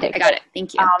did. Okay, I did. I got it.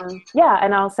 Thank you. Yeah,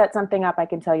 and I'll set something up. I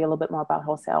can tell you a little bit more about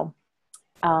wholesale.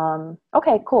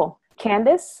 Okay, cool.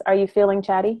 Candice, are you feeling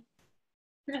chatty?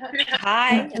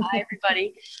 Hi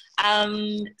everybody.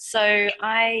 So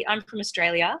I'm from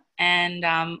Australia, and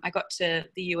I got to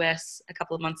the US a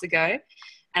couple of months ago,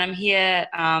 and I'm here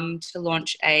to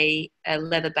launch a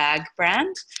leather bag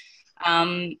brand.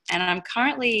 And I'm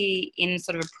currently in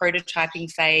sort of a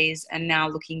prototyping phase and now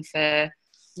looking for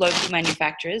local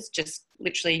manufacturers, just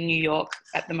literally in New York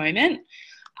at the moment.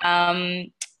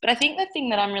 But I think the thing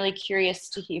that I'm really curious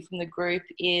to hear from the group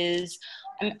is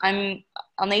I'll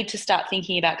need to start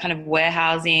thinking about kind of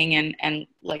warehousing and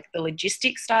like the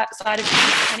logistics side of things.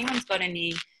 If anyone's got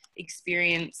any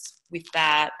experience with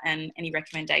that and any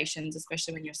recommendations,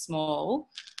 especially when you're small,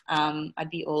 I'd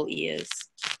be all ears.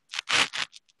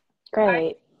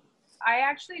 Great. I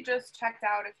actually just checked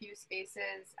out a few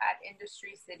spaces at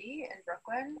Industry City in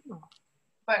Brooklyn.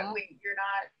 But wait,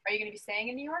 are you going to be staying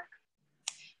in New York?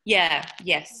 Yeah,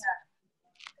 yes.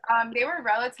 Yeah. They were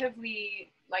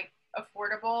relatively like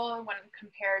affordable when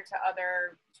compared to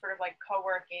other sort of like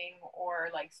co-working or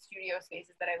like studio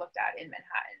spaces that I looked at in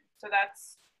Manhattan. So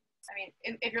that's, I mean,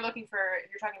 if you're talking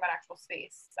about actual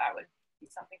space, that would be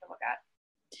something to look at.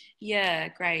 Yeah,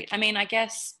 great. I mean, I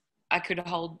guess I could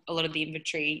hold a lot of the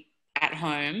inventory at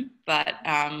home, but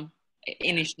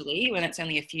initially when it's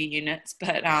only a few units,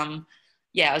 but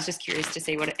yeah, I was just curious to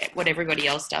see what everybody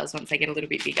else does once they get a little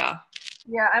bit bigger.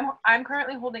 Yeah, I'm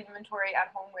currently holding inventory at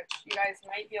home, which you guys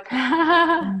might be able to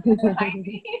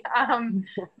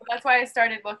but that's why I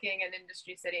started looking at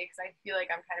Industry City, because I feel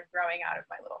like I'm kind of growing out of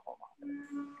my little home office.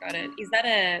 Got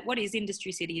it. What is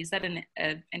Industry City? Is that an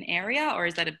area, or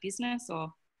is that a business,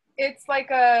 or? It's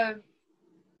like a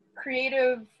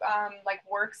creative like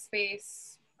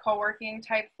workspace co-working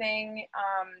type thing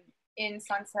in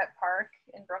Sunset Park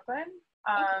in Brooklyn.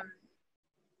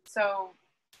 So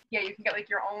yeah, you can get like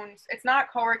your own, it's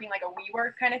not co-working like a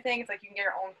WeWork kind of thing. It's like you can get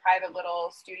your own private little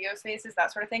studio spaces,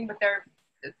 that sort of thing. But the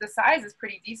size is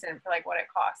pretty decent for like what it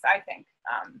costs, I think.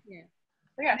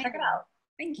 So yeah, check it out.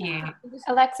 Thank you.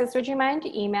 Alexis, would you mind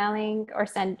emailing or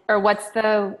what's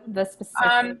the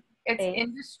specific? It's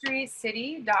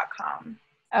industrycity.com.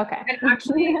 Okay. And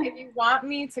actually, if you want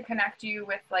me to connect you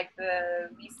with like the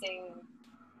leasing,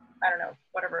 I don't know,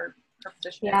 whatever her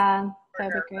position is. Yeah,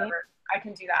 that'd be great. Whatever, I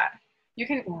can do that. You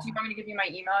can. Yeah. Do you want me to give you my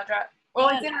email address? Well,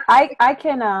 it's in. I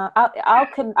can.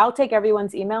 I'll take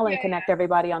everyone's email and connect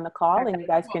everybody on the call, and you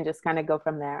guys can just kind of go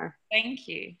from there. Thank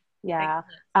you. Yeah.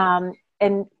 And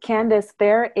Candice,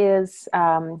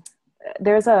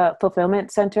 there's a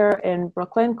fulfillment center in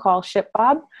Brooklyn called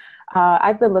ShipBob.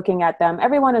 I've been looking at them.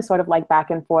 Everyone is sort of like back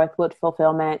and forth with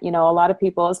fulfillment. You know, a lot of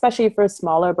people, especially for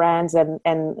smaller brands, and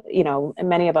you know,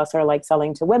 many of us are like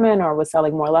selling to women or we're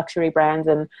selling more luxury brands.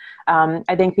 And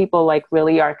I think people like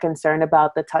really are concerned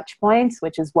about the touch points,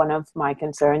 which is one of my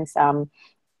concerns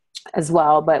as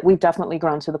well. But we've definitely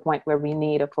grown to the point where we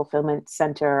need a fulfillment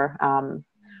center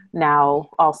now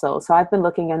also. So I've been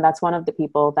looking, and that's one of the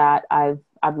people that I've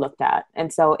looked at.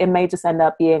 And so it may just end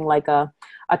up being like a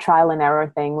trial and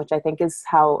error thing, which I think is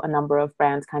how a number of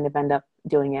brands kind of end up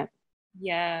doing it.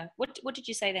 Yeah. What did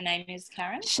you say the name is,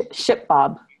 Karen?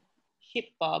 ShipBob.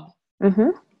 ShipBob.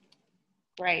 Mm-hmm.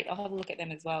 Great. I'll have a look at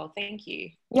them as well. Thank you.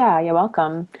 Yeah, you're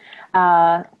welcome.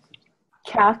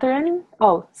 Catherine.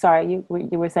 Oh, sorry. You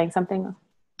were saying something?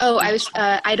 Oh,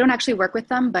 I don't actually work with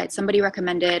them, but somebody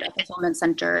recommended a fulfillment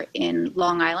center in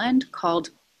Long Island called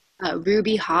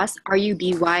Ruby Haas,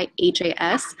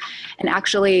 RUBYHAS. And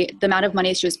actually the amount of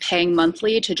money she was paying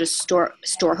monthly to just store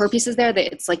her pieces there,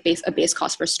 that it's like a base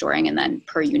cost for storing and then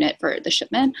per unit for the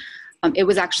shipment. It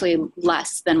was actually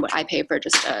less than what I pay for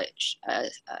just a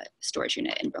storage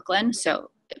unit in Brooklyn. So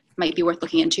it might be worth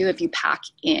looking into if you pack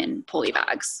in poly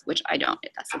bags, which I don't,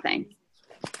 that's the thing.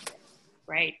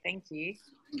 Great. Thank you.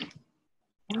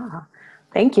 Yeah.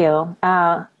 Thank you.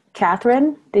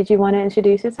 Catherine, did you want to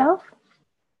introduce yourself?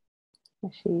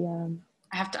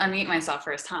 I have to unmute myself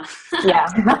first, huh? Yeah.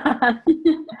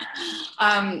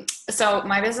 So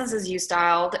my business is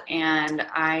YouStyled, and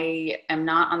I am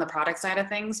not on the product side of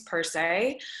things per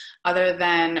se, other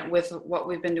than with what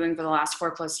we've been doing for the last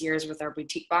 4+ years with our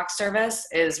boutique box service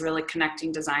is really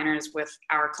connecting designers with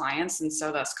our clients, and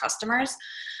so thus customers.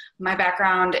 My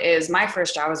background is, my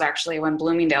first job was actually when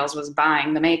Bloomingdale's was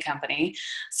buying the May company.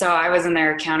 So I was in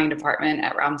their accounting department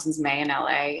at Robinson's May in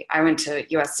LA. I went to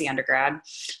USC undergrad.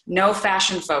 No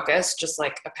fashion focus, just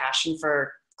like a passion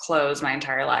for clothes my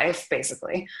entire life,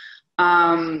 basically.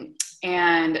 And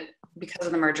because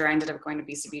of the merger, I ended up going to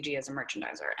BCBG as a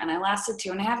merchandiser. And I lasted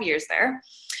 2.5 years there,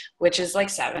 which is like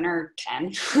 7 or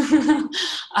 10.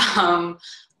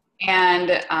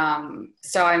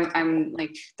 So I'm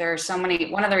like, there are so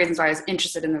many, one of the reasons why I was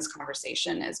interested in this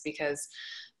conversation is because,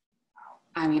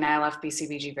 I mean, I left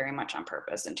BCBG very much on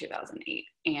purpose in 2008,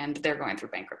 and they're going through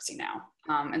bankruptcy now.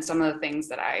 And some of the things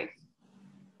that I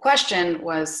questioned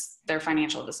was their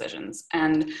financial decisions.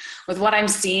 And with what I'm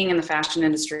seeing in the fashion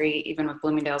industry, even with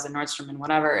Bloomingdale's and Nordstrom and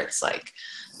whatever, it's like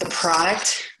the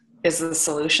product is the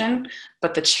solution,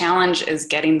 but the challenge is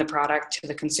getting the product to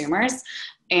the consumers.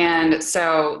 And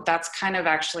so that's kind of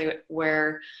actually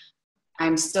where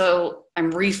I'm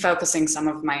refocusing some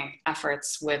of my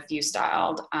efforts with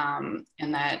YouStyled,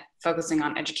 and that focusing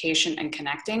on education and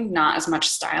connecting, not as much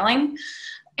styling,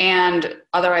 and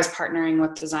otherwise partnering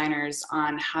with designers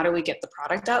on how do we get the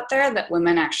product out there that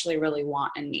women actually really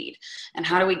want and need, and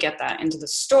how do we get that into the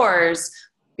stores,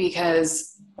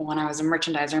 because when I was a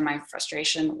merchandiser, my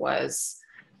frustration was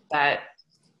that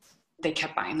they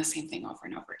kept buying the same thing over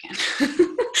and over again.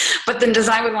 But then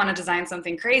design would want to design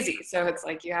something crazy. So it's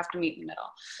like, you have to meet in the middle.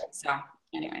 So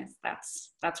anyways,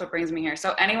 that's what brings me here.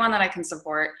 So anyone that I can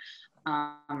support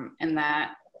in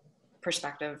that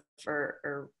perspective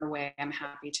or way, I'm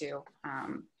happy to.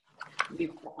 I've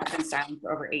been styling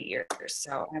for over 8 years.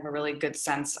 So I have a really good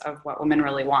sense of what women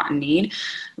really want and need.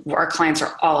 Our clients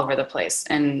are all over the place,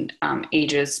 and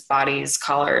ages, bodies,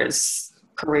 colors,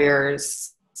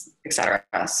 careers, etc.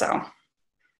 So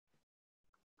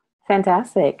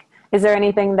Fantastic. Is there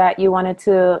anything that you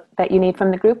need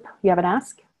from the group you haven't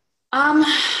asked?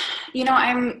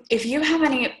 If you have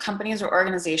any companies or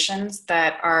organizations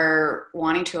that are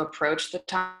wanting to approach the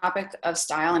topic of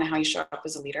style and how you show up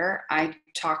as a leader, I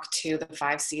talk to the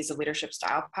 5 C's of leadership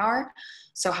style power.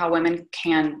 So how women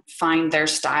can find their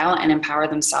style and empower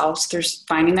themselves through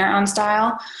finding their own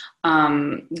style,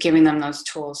 giving them those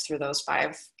tools through those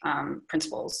 5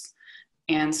 principles.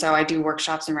 And so I do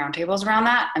workshops and roundtables around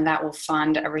that, and that will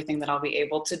fund everything that I'll be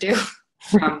able to do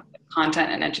from a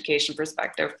content and education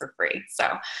perspective for free.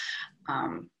 So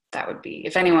that would be,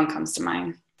 if anyone comes to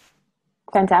mind.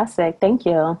 Fantastic. Thank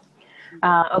you.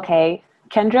 Okay.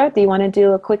 Kendra, do you want to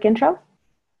do a quick intro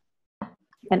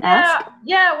and ask?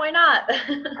 Yeah, why not?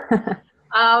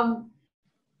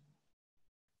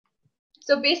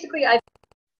 So basically,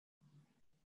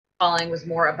 calling was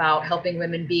more about helping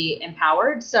women be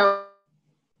empowered. So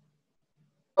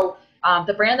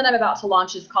the brand that I'm about to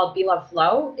launch is called Be Love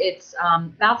Flow. It's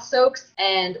bath soaks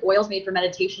and oils made for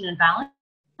meditation and balance.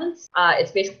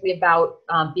 It's basically about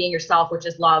being yourself, which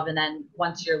is love. And then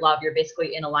once you're love, you're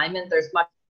basically in alignment. There's much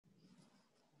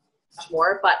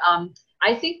more. But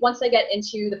I think once I get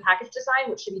into the package design,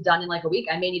 which should be done in like a week,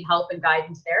 I may need help and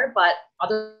guidance there. But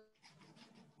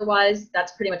otherwise,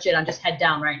 that's pretty much it. I'm just head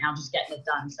down right now, just getting it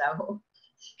done. So.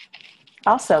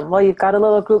 Awesome. Well, you've got a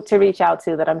little group to reach out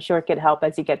to that I'm sure could help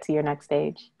as you get to your next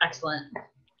stage. Excellent.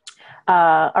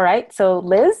 All right. So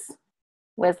Liz,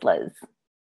 where's Liz?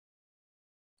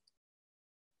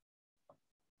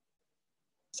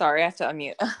 Sorry, I have to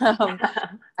unmute.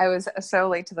 I was so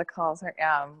late to the call. Sorry,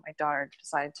 my daughter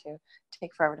decided to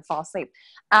take forever to fall asleep.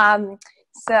 I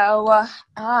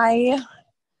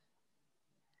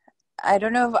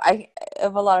don't know if a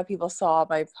lot of people saw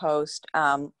my post.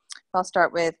 I'll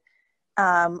start with,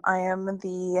 I am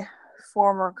the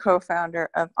former co-founder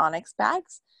of Onyx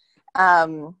Bags.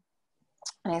 And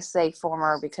I say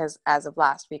former because as of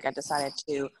last week, I decided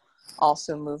to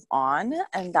also move on.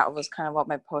 And that was kind of what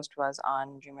my post was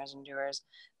on Dreamers and Doers,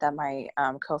 that my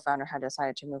co-founder had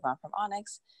decided to move on from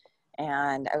Onyx.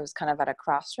 And I was kind of at a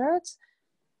crossroads,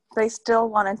 but I still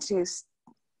wanted to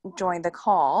join the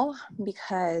call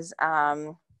because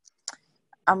I'm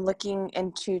looking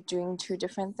into doing 2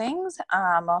 different things.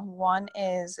 One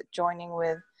is joining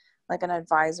with like an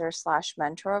advisor /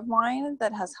 mentor of mine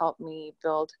that has helped me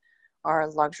build our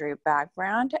luxury bag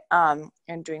brand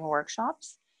and doing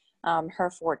workshops. Her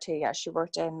forte, she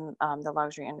worked in the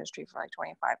luxury industry for like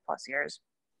 25+ years.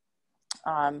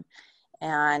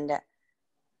 And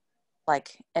like,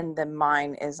 and then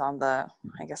mine is on the,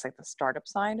 I guess, like the startup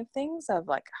side of things, of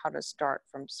like how to start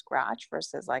from scratch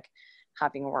versus like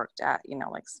having worked at, you know,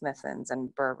 like Smithson's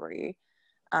and Burberry.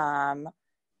 And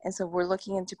so we're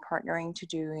looking into partnering to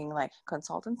doing like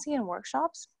consultancy and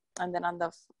workshops. And then on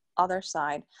the other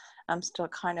side, I'm still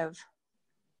kind of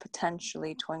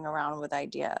potentially toying around with the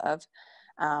idea of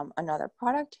another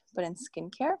product, but in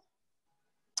skincare.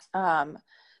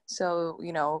 So,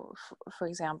 you know, for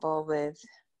example, with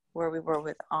where we were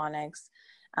with Onyx,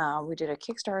 we did a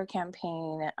Kickstarter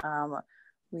campaign.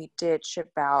 We did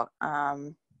ship out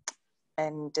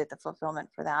and did the fulfillment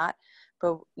for that.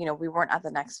 But, you know, we weren't at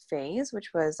the next phase, which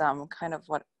was kind of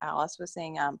what Alice was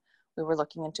saying. We were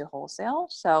looking into wholesale.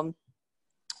 So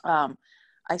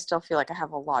I still feel like I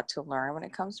have a lot to learn when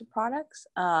it comes to products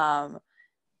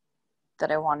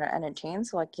that I want to entertain.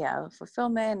 So like, yeah,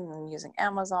 fulfillment and using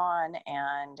Amazon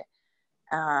and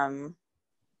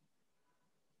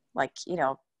like, you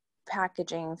know,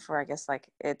 packaging for, I guess, like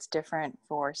it's different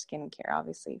for skincare,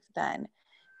 obviously, then,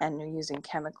 and you're using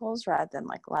chemicals rather than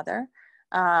like leather.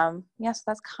 Yeah, so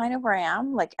that's kind of where I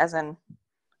am, like, as in,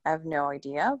 I have no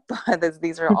idea, but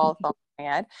these are all thoughts in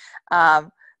my head.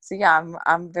 So yeah,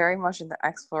 I'm very much in the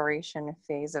exploration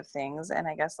phase of things. And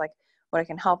I guess like what I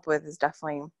can help with is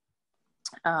definitely,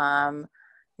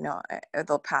 you know,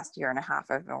 the past year and a half,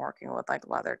 I've been working with like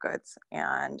leather goods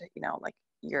and, you know, like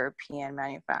European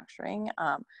manufacturing,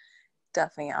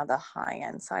 definitely on the high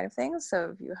end side of things.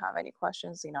 So if you have any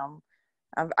questions, you know,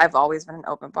 I've always been an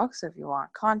open book. So if you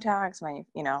want contacts,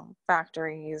 you know,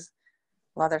 factories,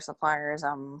 leather suppliers,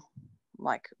 I'm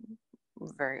like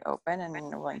very open and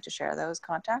willing to share those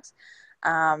contacts,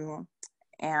 and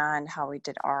how we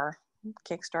did our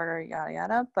Kickstarter, yada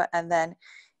yada. But and then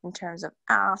in terms of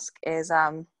ask is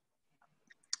I'm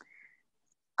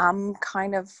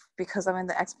kind of, because I'm in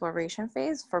the exploration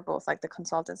phase for both like the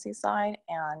consultancy side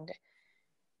and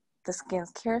the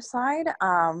skincare side.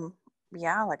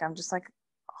 Yeah, like I'm just like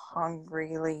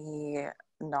hungrily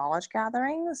knowledge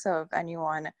gathering. So if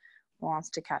anyone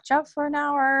wants to catch up for an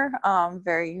hour,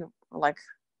 very like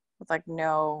with like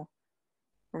no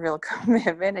real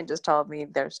commitment, and just tell me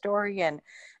their story and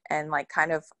like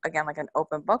kind of again like an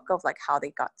open book of like how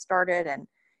they got started. And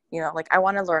you know, like I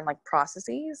want to learn like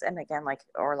processes, and again like,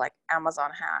 or like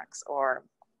Amazon hacks or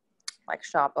like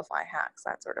Shopify hacks,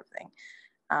 that sort of thing.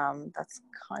 That's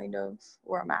kind of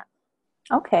where I'm at.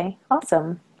 Okay,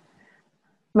 awesome.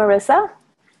 Marissa?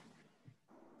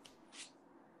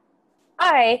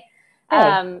 Hi.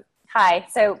 Hey. Hi.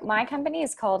 So my company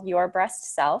is called Your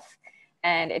Breast Self,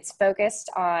 and it's focused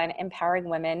on empowering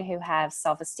women who have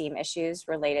self-esteem issues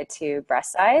related to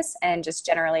breast size and just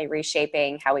generally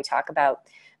reshaping how we talk about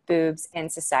boobs in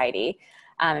society,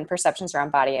 and perceptions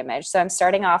around body image. So I'm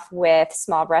starting off with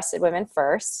small-breasted women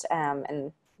first,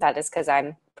 and that is because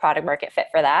I'm product market fit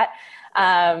for that.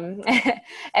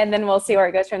 And then we'll see where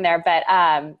it goes from there. But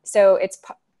so it's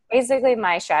basically,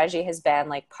 my strategy has been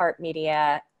like part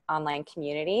media, online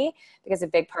community, because a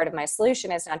big part of my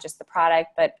solution is not just the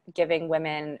product, but giving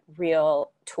women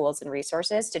real tools and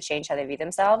resources to change how they view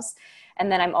themselves.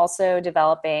 And then I'm also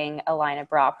developing a line of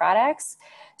bra products.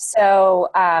 So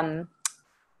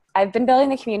I've been building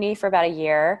the community for about a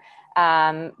year,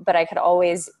 but I could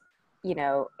always, you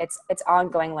know, it's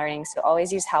ongoing learning. So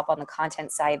always use help on the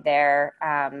content side there,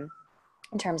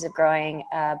 in terms of growing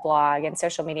a blog and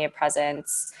social media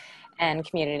presence and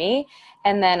community.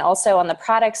 And then also on the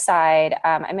product side,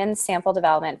 I'm in sample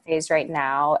development phase right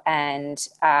now, and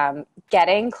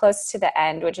getting close to the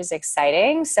end, which is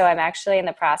exciting. So I'm actually in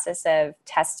the process of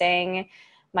testing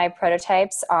my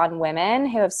prototypes on women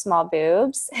who have small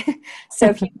boobs. So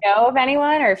if you know of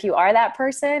anyone, or if you are that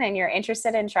person and you're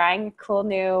interested in trying cool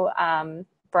new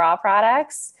bra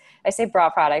products, I say bra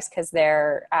products because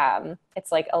they're,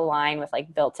 it's like a line with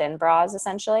like built-in bras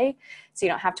essentially. So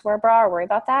you don't have to wear a bra or worry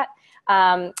about that.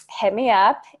 Hit me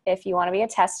up if you want to be a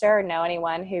tester or know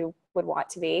anyone who would want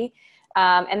to be.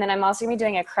 And then I'm also gonna be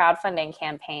doing a crowdfunding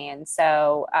campaign.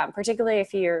 So particularly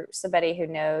if you're somebody who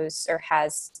knows or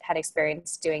has had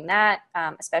experience doing that,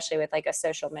 especially with like a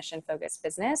social mission focused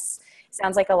business.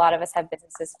 Sounds like a lot of us have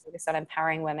businesses focused on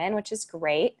empowering women, which is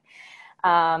great.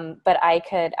 But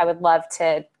I would love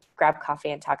to grab coffee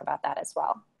and talk about that as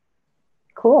well.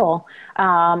 Cool.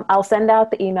 I'll send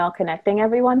out the email connecting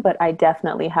everyone, but I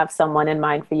definitely have someone in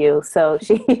mind for you. So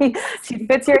she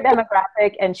fits your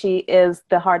demographic, and she is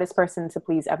the hardest person to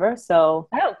please ever. So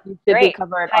you should be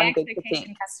covered on Big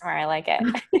expectation customer. I like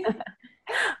it.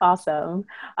 Awesome.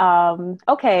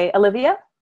 Okay, Olivia?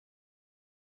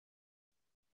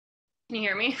 Can you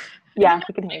hear me? Yeah,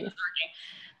 we can hear you.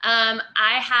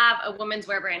 I have a women's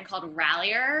wear brand called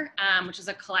Rallier, which is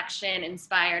a collection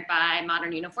inspired by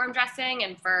modern uniform dressing.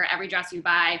 And for every dress you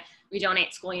buy, we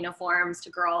donate school uniforms to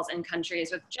girls in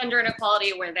countries with gender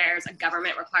inequality where there's a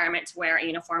government requirement to wear a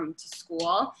uniform to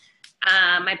school.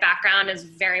 My background is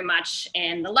very much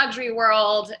in the luxury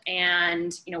world,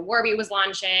 and Warby was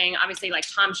launching, obviously, like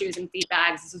Tom shoes and feet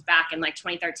bags. This was back in like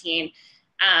 2013.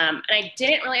 And I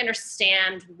didn't really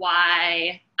understand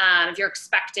why, if you're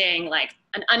expecting like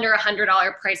an under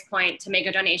 $100 price point to make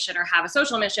a donation or have a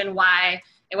social mission, why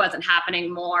it wasn't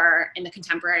happening more in the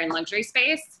contemporary and luxury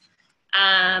space.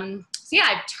 So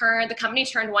yeah, the company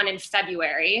turned one in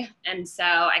February. And so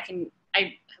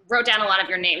I wrote down a lot of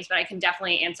your names, but I can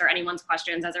definitely answer anyone's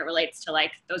questions as it relates to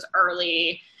like those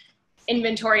early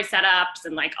inventory setups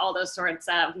and like all those sorts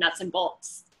of nuts and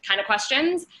bolts kind of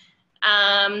questions.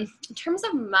 In terms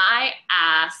of my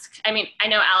ask, I mean, I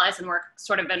know Alice and we're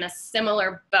sort of in a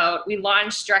similar boat. We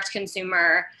launched direct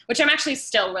consumer, which I'm actually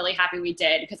still really happy we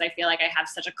did because I feel like I have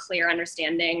such a clear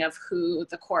understanding of who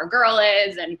the core girl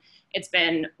is. And it's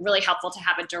been really helpful to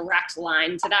have a direct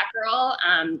line to that girl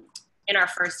in our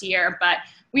first year. But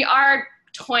we are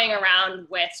toying around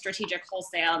with strategic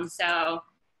wholesale. And so,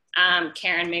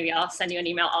 Karen, maybe I'll send you an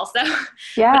email also.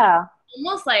 Yeah.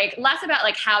 Almost like less about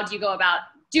like how do you go about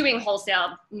doing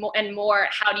wholesale and more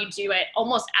how do you do it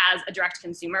almost as a direct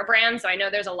consumer brand. So I know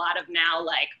there's a lot of now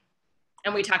like,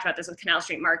 and we talked about this with Canal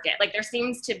Street Market, like there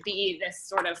seems to be this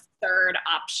sort of third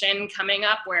option coming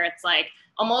up where it's like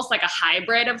almost like a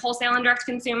hybrid of wholesale and direct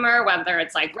consumer, whether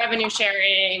it's like revenue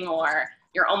sharing or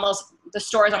the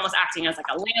store is almost acting as like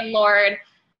a landlord.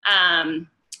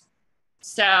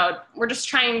 So we're just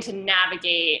trying to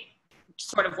navigate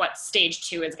sort of what stage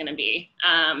 2 is going to be.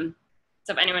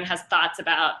 So if anyone has thoughts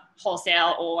about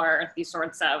wholesale or these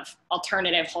sorts of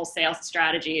alternative wholesale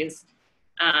strategies,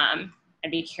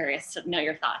 I'd be curious to know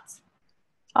your thoughts.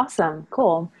 Awesome.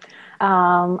 Cool.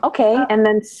 Okay. And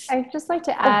then I'd just like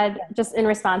to add, just in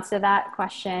response to that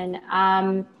question,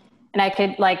 and I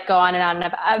could like go on and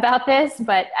on about this,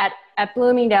 but at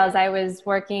Bloomingdale's, I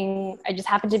just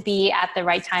happened to be at the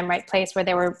right time, right place where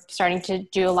they were starting to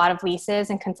do a lot of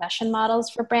leases and concession models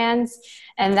for brands.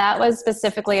 And that was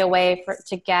specifically a way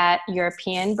to get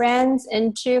European brands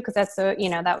into, because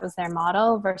that was their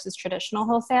model versus traditional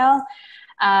wholesale.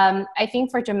 I think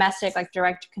for domestic, like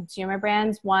direct to consumer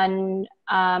brands, one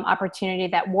opportunity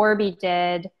that Warby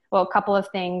did, well, a couple of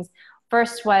things.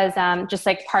 First was just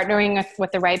like partnering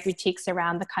with the right boutiques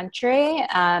around the country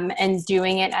and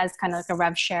doing it as kind of like a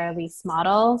rev share lease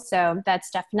model. So that's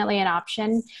definitely an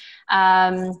option.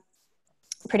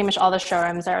 Pretty much all the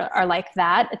showrooms are like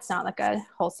that. It's not like a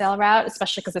wholesale route,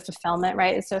 especially because the fulfillment,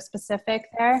 right, is so specific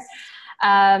there.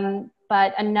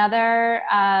 But another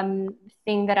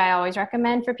thing that I always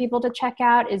recommend for people to check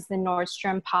out is the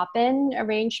Nordstrom pop-in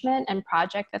arrangement and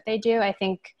project that they do. I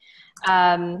think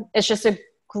it's just a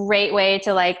great way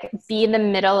to like be in the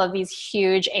middle of these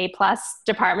huge A+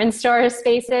 department store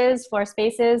floor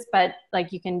spaces, but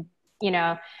like you can,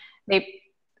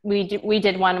 we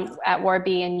did one at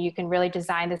Warby, and you can really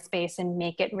design the space and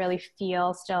make it really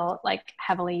feel still like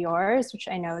heavily yours, which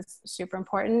I know is super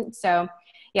important. So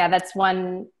yeah, that's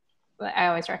one I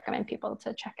always recommend people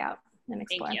to check out and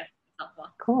explore. Thank you. Helpful.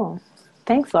 Cool.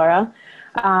 Thanks, Laura.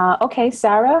 Okay,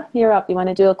 Sarah, you're up. You want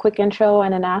to do a quick intro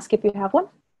and an ask if you have one?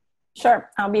 Sure.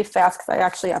 I'll be fast because I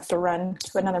actually have to run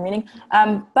to another meeting.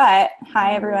 But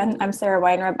hi, everyone. I'm Sarah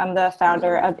Weinreb. I'm the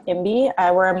founder of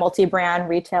IMBI. We're a multi-brand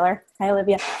retailer. Hi,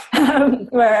 Olivia.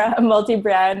 We're a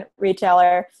multi-brand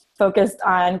retailer focused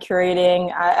on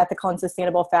curating ethical and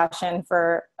sustainable fashion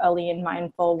for a lean,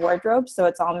 mindful wardrobe. So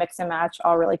it's all mix and match,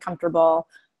 all really comfortable,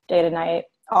 day to night,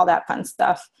 all that fun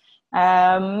stuff.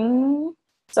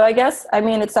 So I guess,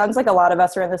 it sounds like a lot of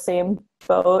us are in the same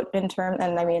boat and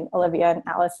Olivia and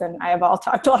Alice and I have all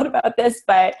talked a lot about this,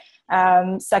 but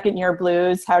second year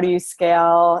blues, how do you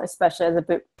scale, especially as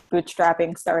a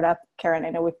bootstrapping startup? Karen, I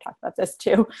know we've talked about this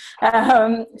too.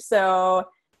 So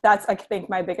that's, I think,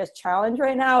 my biggest challenge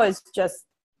right now is just,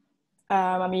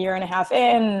 I'm a year and a half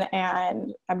in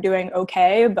and I'm doing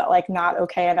okay, but like not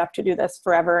okay enough to do this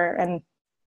forever and,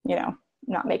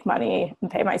 not make money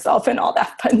and pay myself and all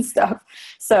that fun stuff.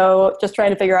 So just trying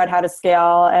to figure out how to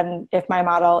scale and if my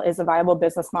model is a viable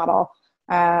business model.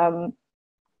 And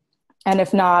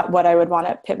if not, what I would want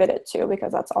to pivot it to,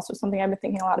 because that's also something I've been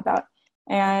thinking a lot about.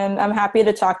 And I'm happy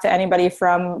to talk to anybody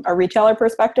from a retailer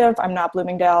perspective. I'm not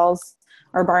Bloomingdale's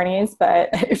or Barney's, but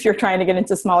if you're trying to get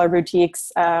into smaller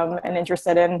boutiques and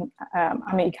interested in,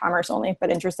 I'm e-commerce only,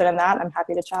 but interested in that, I'm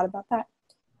happy to chat about that.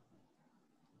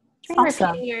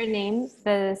 Awesome. Repeating your name,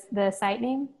 the site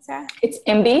name, Sarah? It's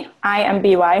IMBY,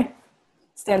 IMBY.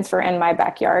 stands for In My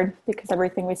Backyard, because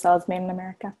everything we sell is made in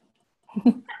America.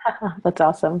 That's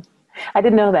awesome. I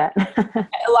didn't know that.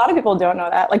 A lot of people don't know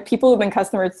that. Like people who've been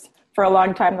customers for a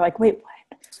long time, they're like, wait,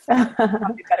 what?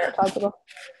 I'll be better at possible.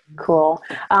 Cool.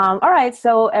 All right.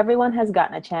 So everyone has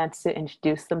gotten a chance to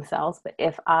introduce themselves, but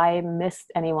if I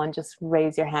missed anyone, just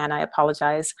raise your hand. I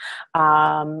apologize.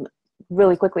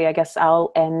 Really quickly, I guess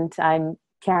I'll end. I'm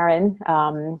Karen,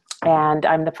 and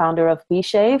I'm the founder of Oui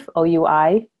Shave,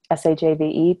 OUISHAVE.com.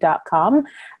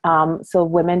 So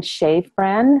Women's Shave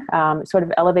brand sort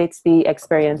of elevates the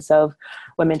experience of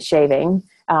women shaving.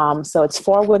 So it's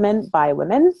for women by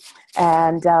women.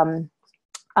 And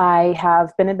I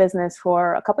have been in business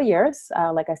for a couple years.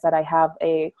 Like I said, I have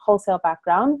a wholesale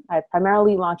background. I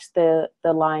primarily launched the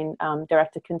line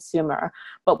direct to consumer,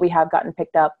 but we have gotten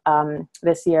picked up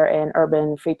this year in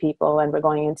Urban Free People, and we're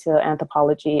going into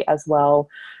anthropology as well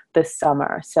this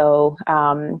summer. So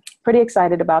pretty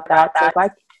excited about that. So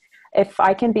if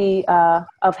I can be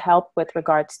of help with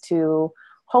regards to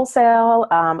wholesale,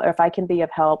 or if I can be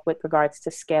of help with regards to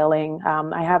scaling,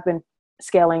 I have been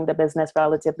scaling the business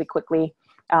relatively quickly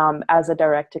as a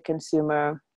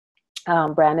direct-to-consumer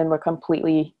brand, and we're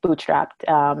completely bootstrapped.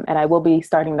 And I will be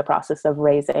starting the process of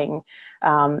raising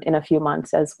in a few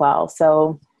months as well.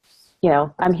 So, you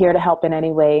know, I'm here to help in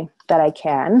any way that I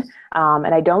can.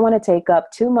 And I don't want to take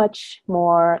up too much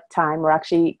more time. We're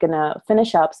actually going to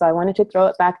finish up. So I wanted to throw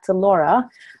it back to Laura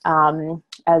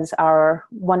as our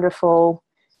wonderful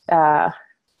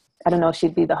I don't know if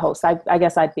she'd be the host. I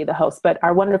guess I'd be the host, but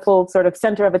our wonderful sort of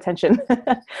center of attention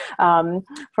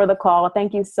for the call.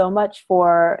 Thank you so much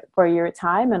for your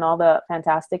time and all the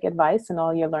fantastic advice and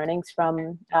all your learnings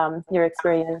from your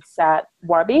experience at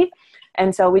Warby.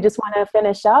 And so we just want to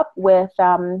finish up with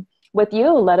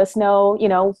you. Let us know, you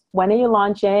know, when are you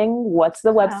launching? What's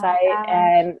the website?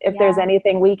 And if there's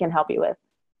anything we can help you with.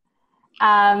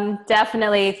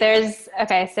 Definitely.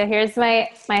 So here's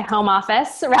my home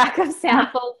office rack of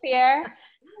samples here.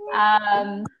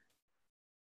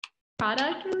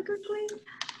 Product really quickly.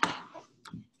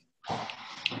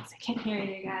 I can't hear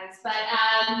you guys, but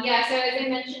yeah, so as I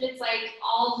mentioned, it's like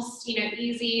all just, you know,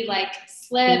 easy, like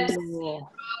slips,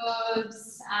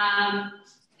 robes,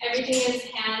 everything is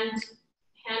hand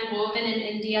woven in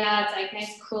India. It's like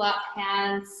nice pull up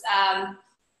pants.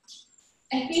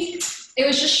 I think it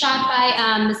was just shot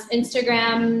by this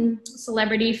Instagram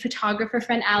celebrity photographer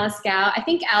friend, Alice Gao. I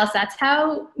think, Alice, that's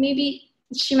how maybe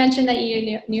she mentioned that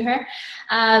you knew her.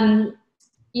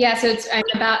 Yeah, so I'm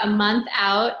about a month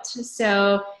out.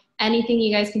 So anything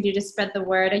you guys can do to spread the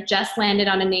word. I just landed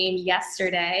on a name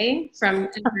yesterday from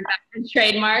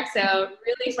trademark. So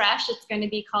really fresh. It's going to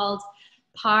be called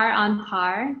Par on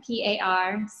Par,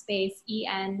 PAR space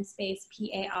EN space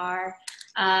PAR.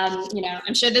 You know,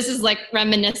 I'm sure this is like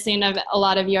reminiscing of a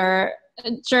lot of your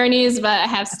journeys, but I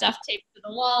have stuff taped to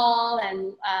the wall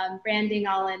and branding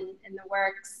all in the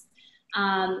works.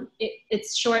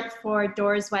 It's short for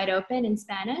Doors Wide Open in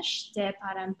Spanish, de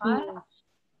par en par.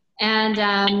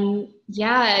 And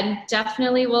yeah,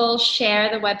 definitely we'll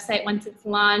share the website once it's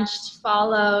launched,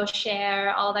 follow,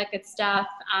 share, all that good stuff.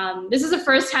 This is the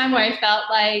first time where I felt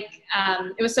like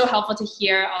it was so helpful to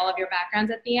hear all of your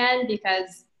backgrounds at the end,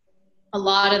 because a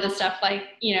lot of the stuff, like,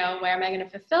 you know, where am I going to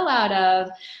fulfill out of,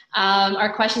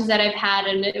 are questions that I've had.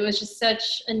 And it was just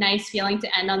such a nice feeling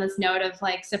to end on this note of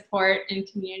like support and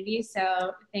community.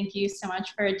 So thank you so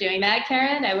much for doing that,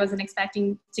 Karen. I wasn't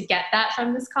expecting to get that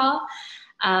from this call.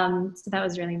 So that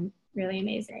was really, really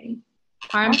amazing.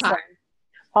 Par on par.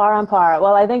 Par on par.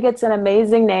 Well, I think it's an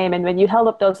amazing name. And when you held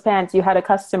up those pants, you had a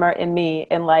customer in me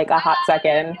in like a hot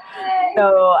second.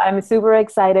 So I'm super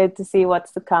excited to see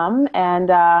what's to come. And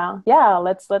yeah,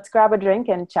 let's grab a drink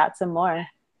and chat some more.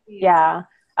 Yeah.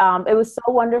 It was so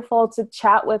wonderful to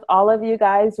chat with all of you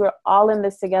guys. We're all in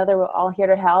this together. We're all here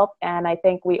to help. And I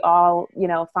think we all, you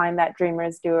know, find that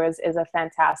Dreamers Doers is a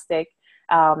fantastic,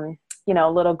 you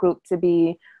know, little group to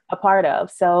be a part of.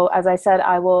 So as I said,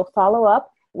 I will follow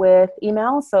up with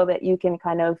email so that you can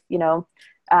kind of, you know,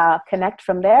 connect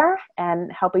from there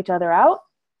and help each other out.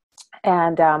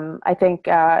 And I think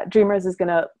Dreamers is going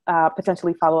to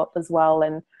potentially follow up as well.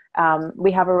 And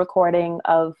we have a recording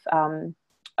of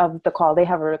the call. They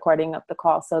have a recording of the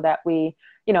call so that we,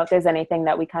 you know, if there's anything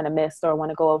that we kind of missed or want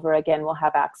to go over again, we'll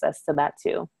have access to that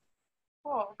too.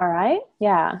 Cool. All right.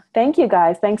 Yeah. Thank you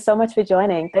guys. Thanks so much for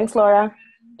joining. Thanks, Laura.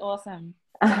 Awesome.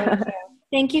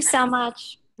 Thank you so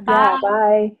much. Yeah,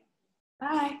 bye.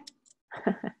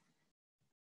 Bye.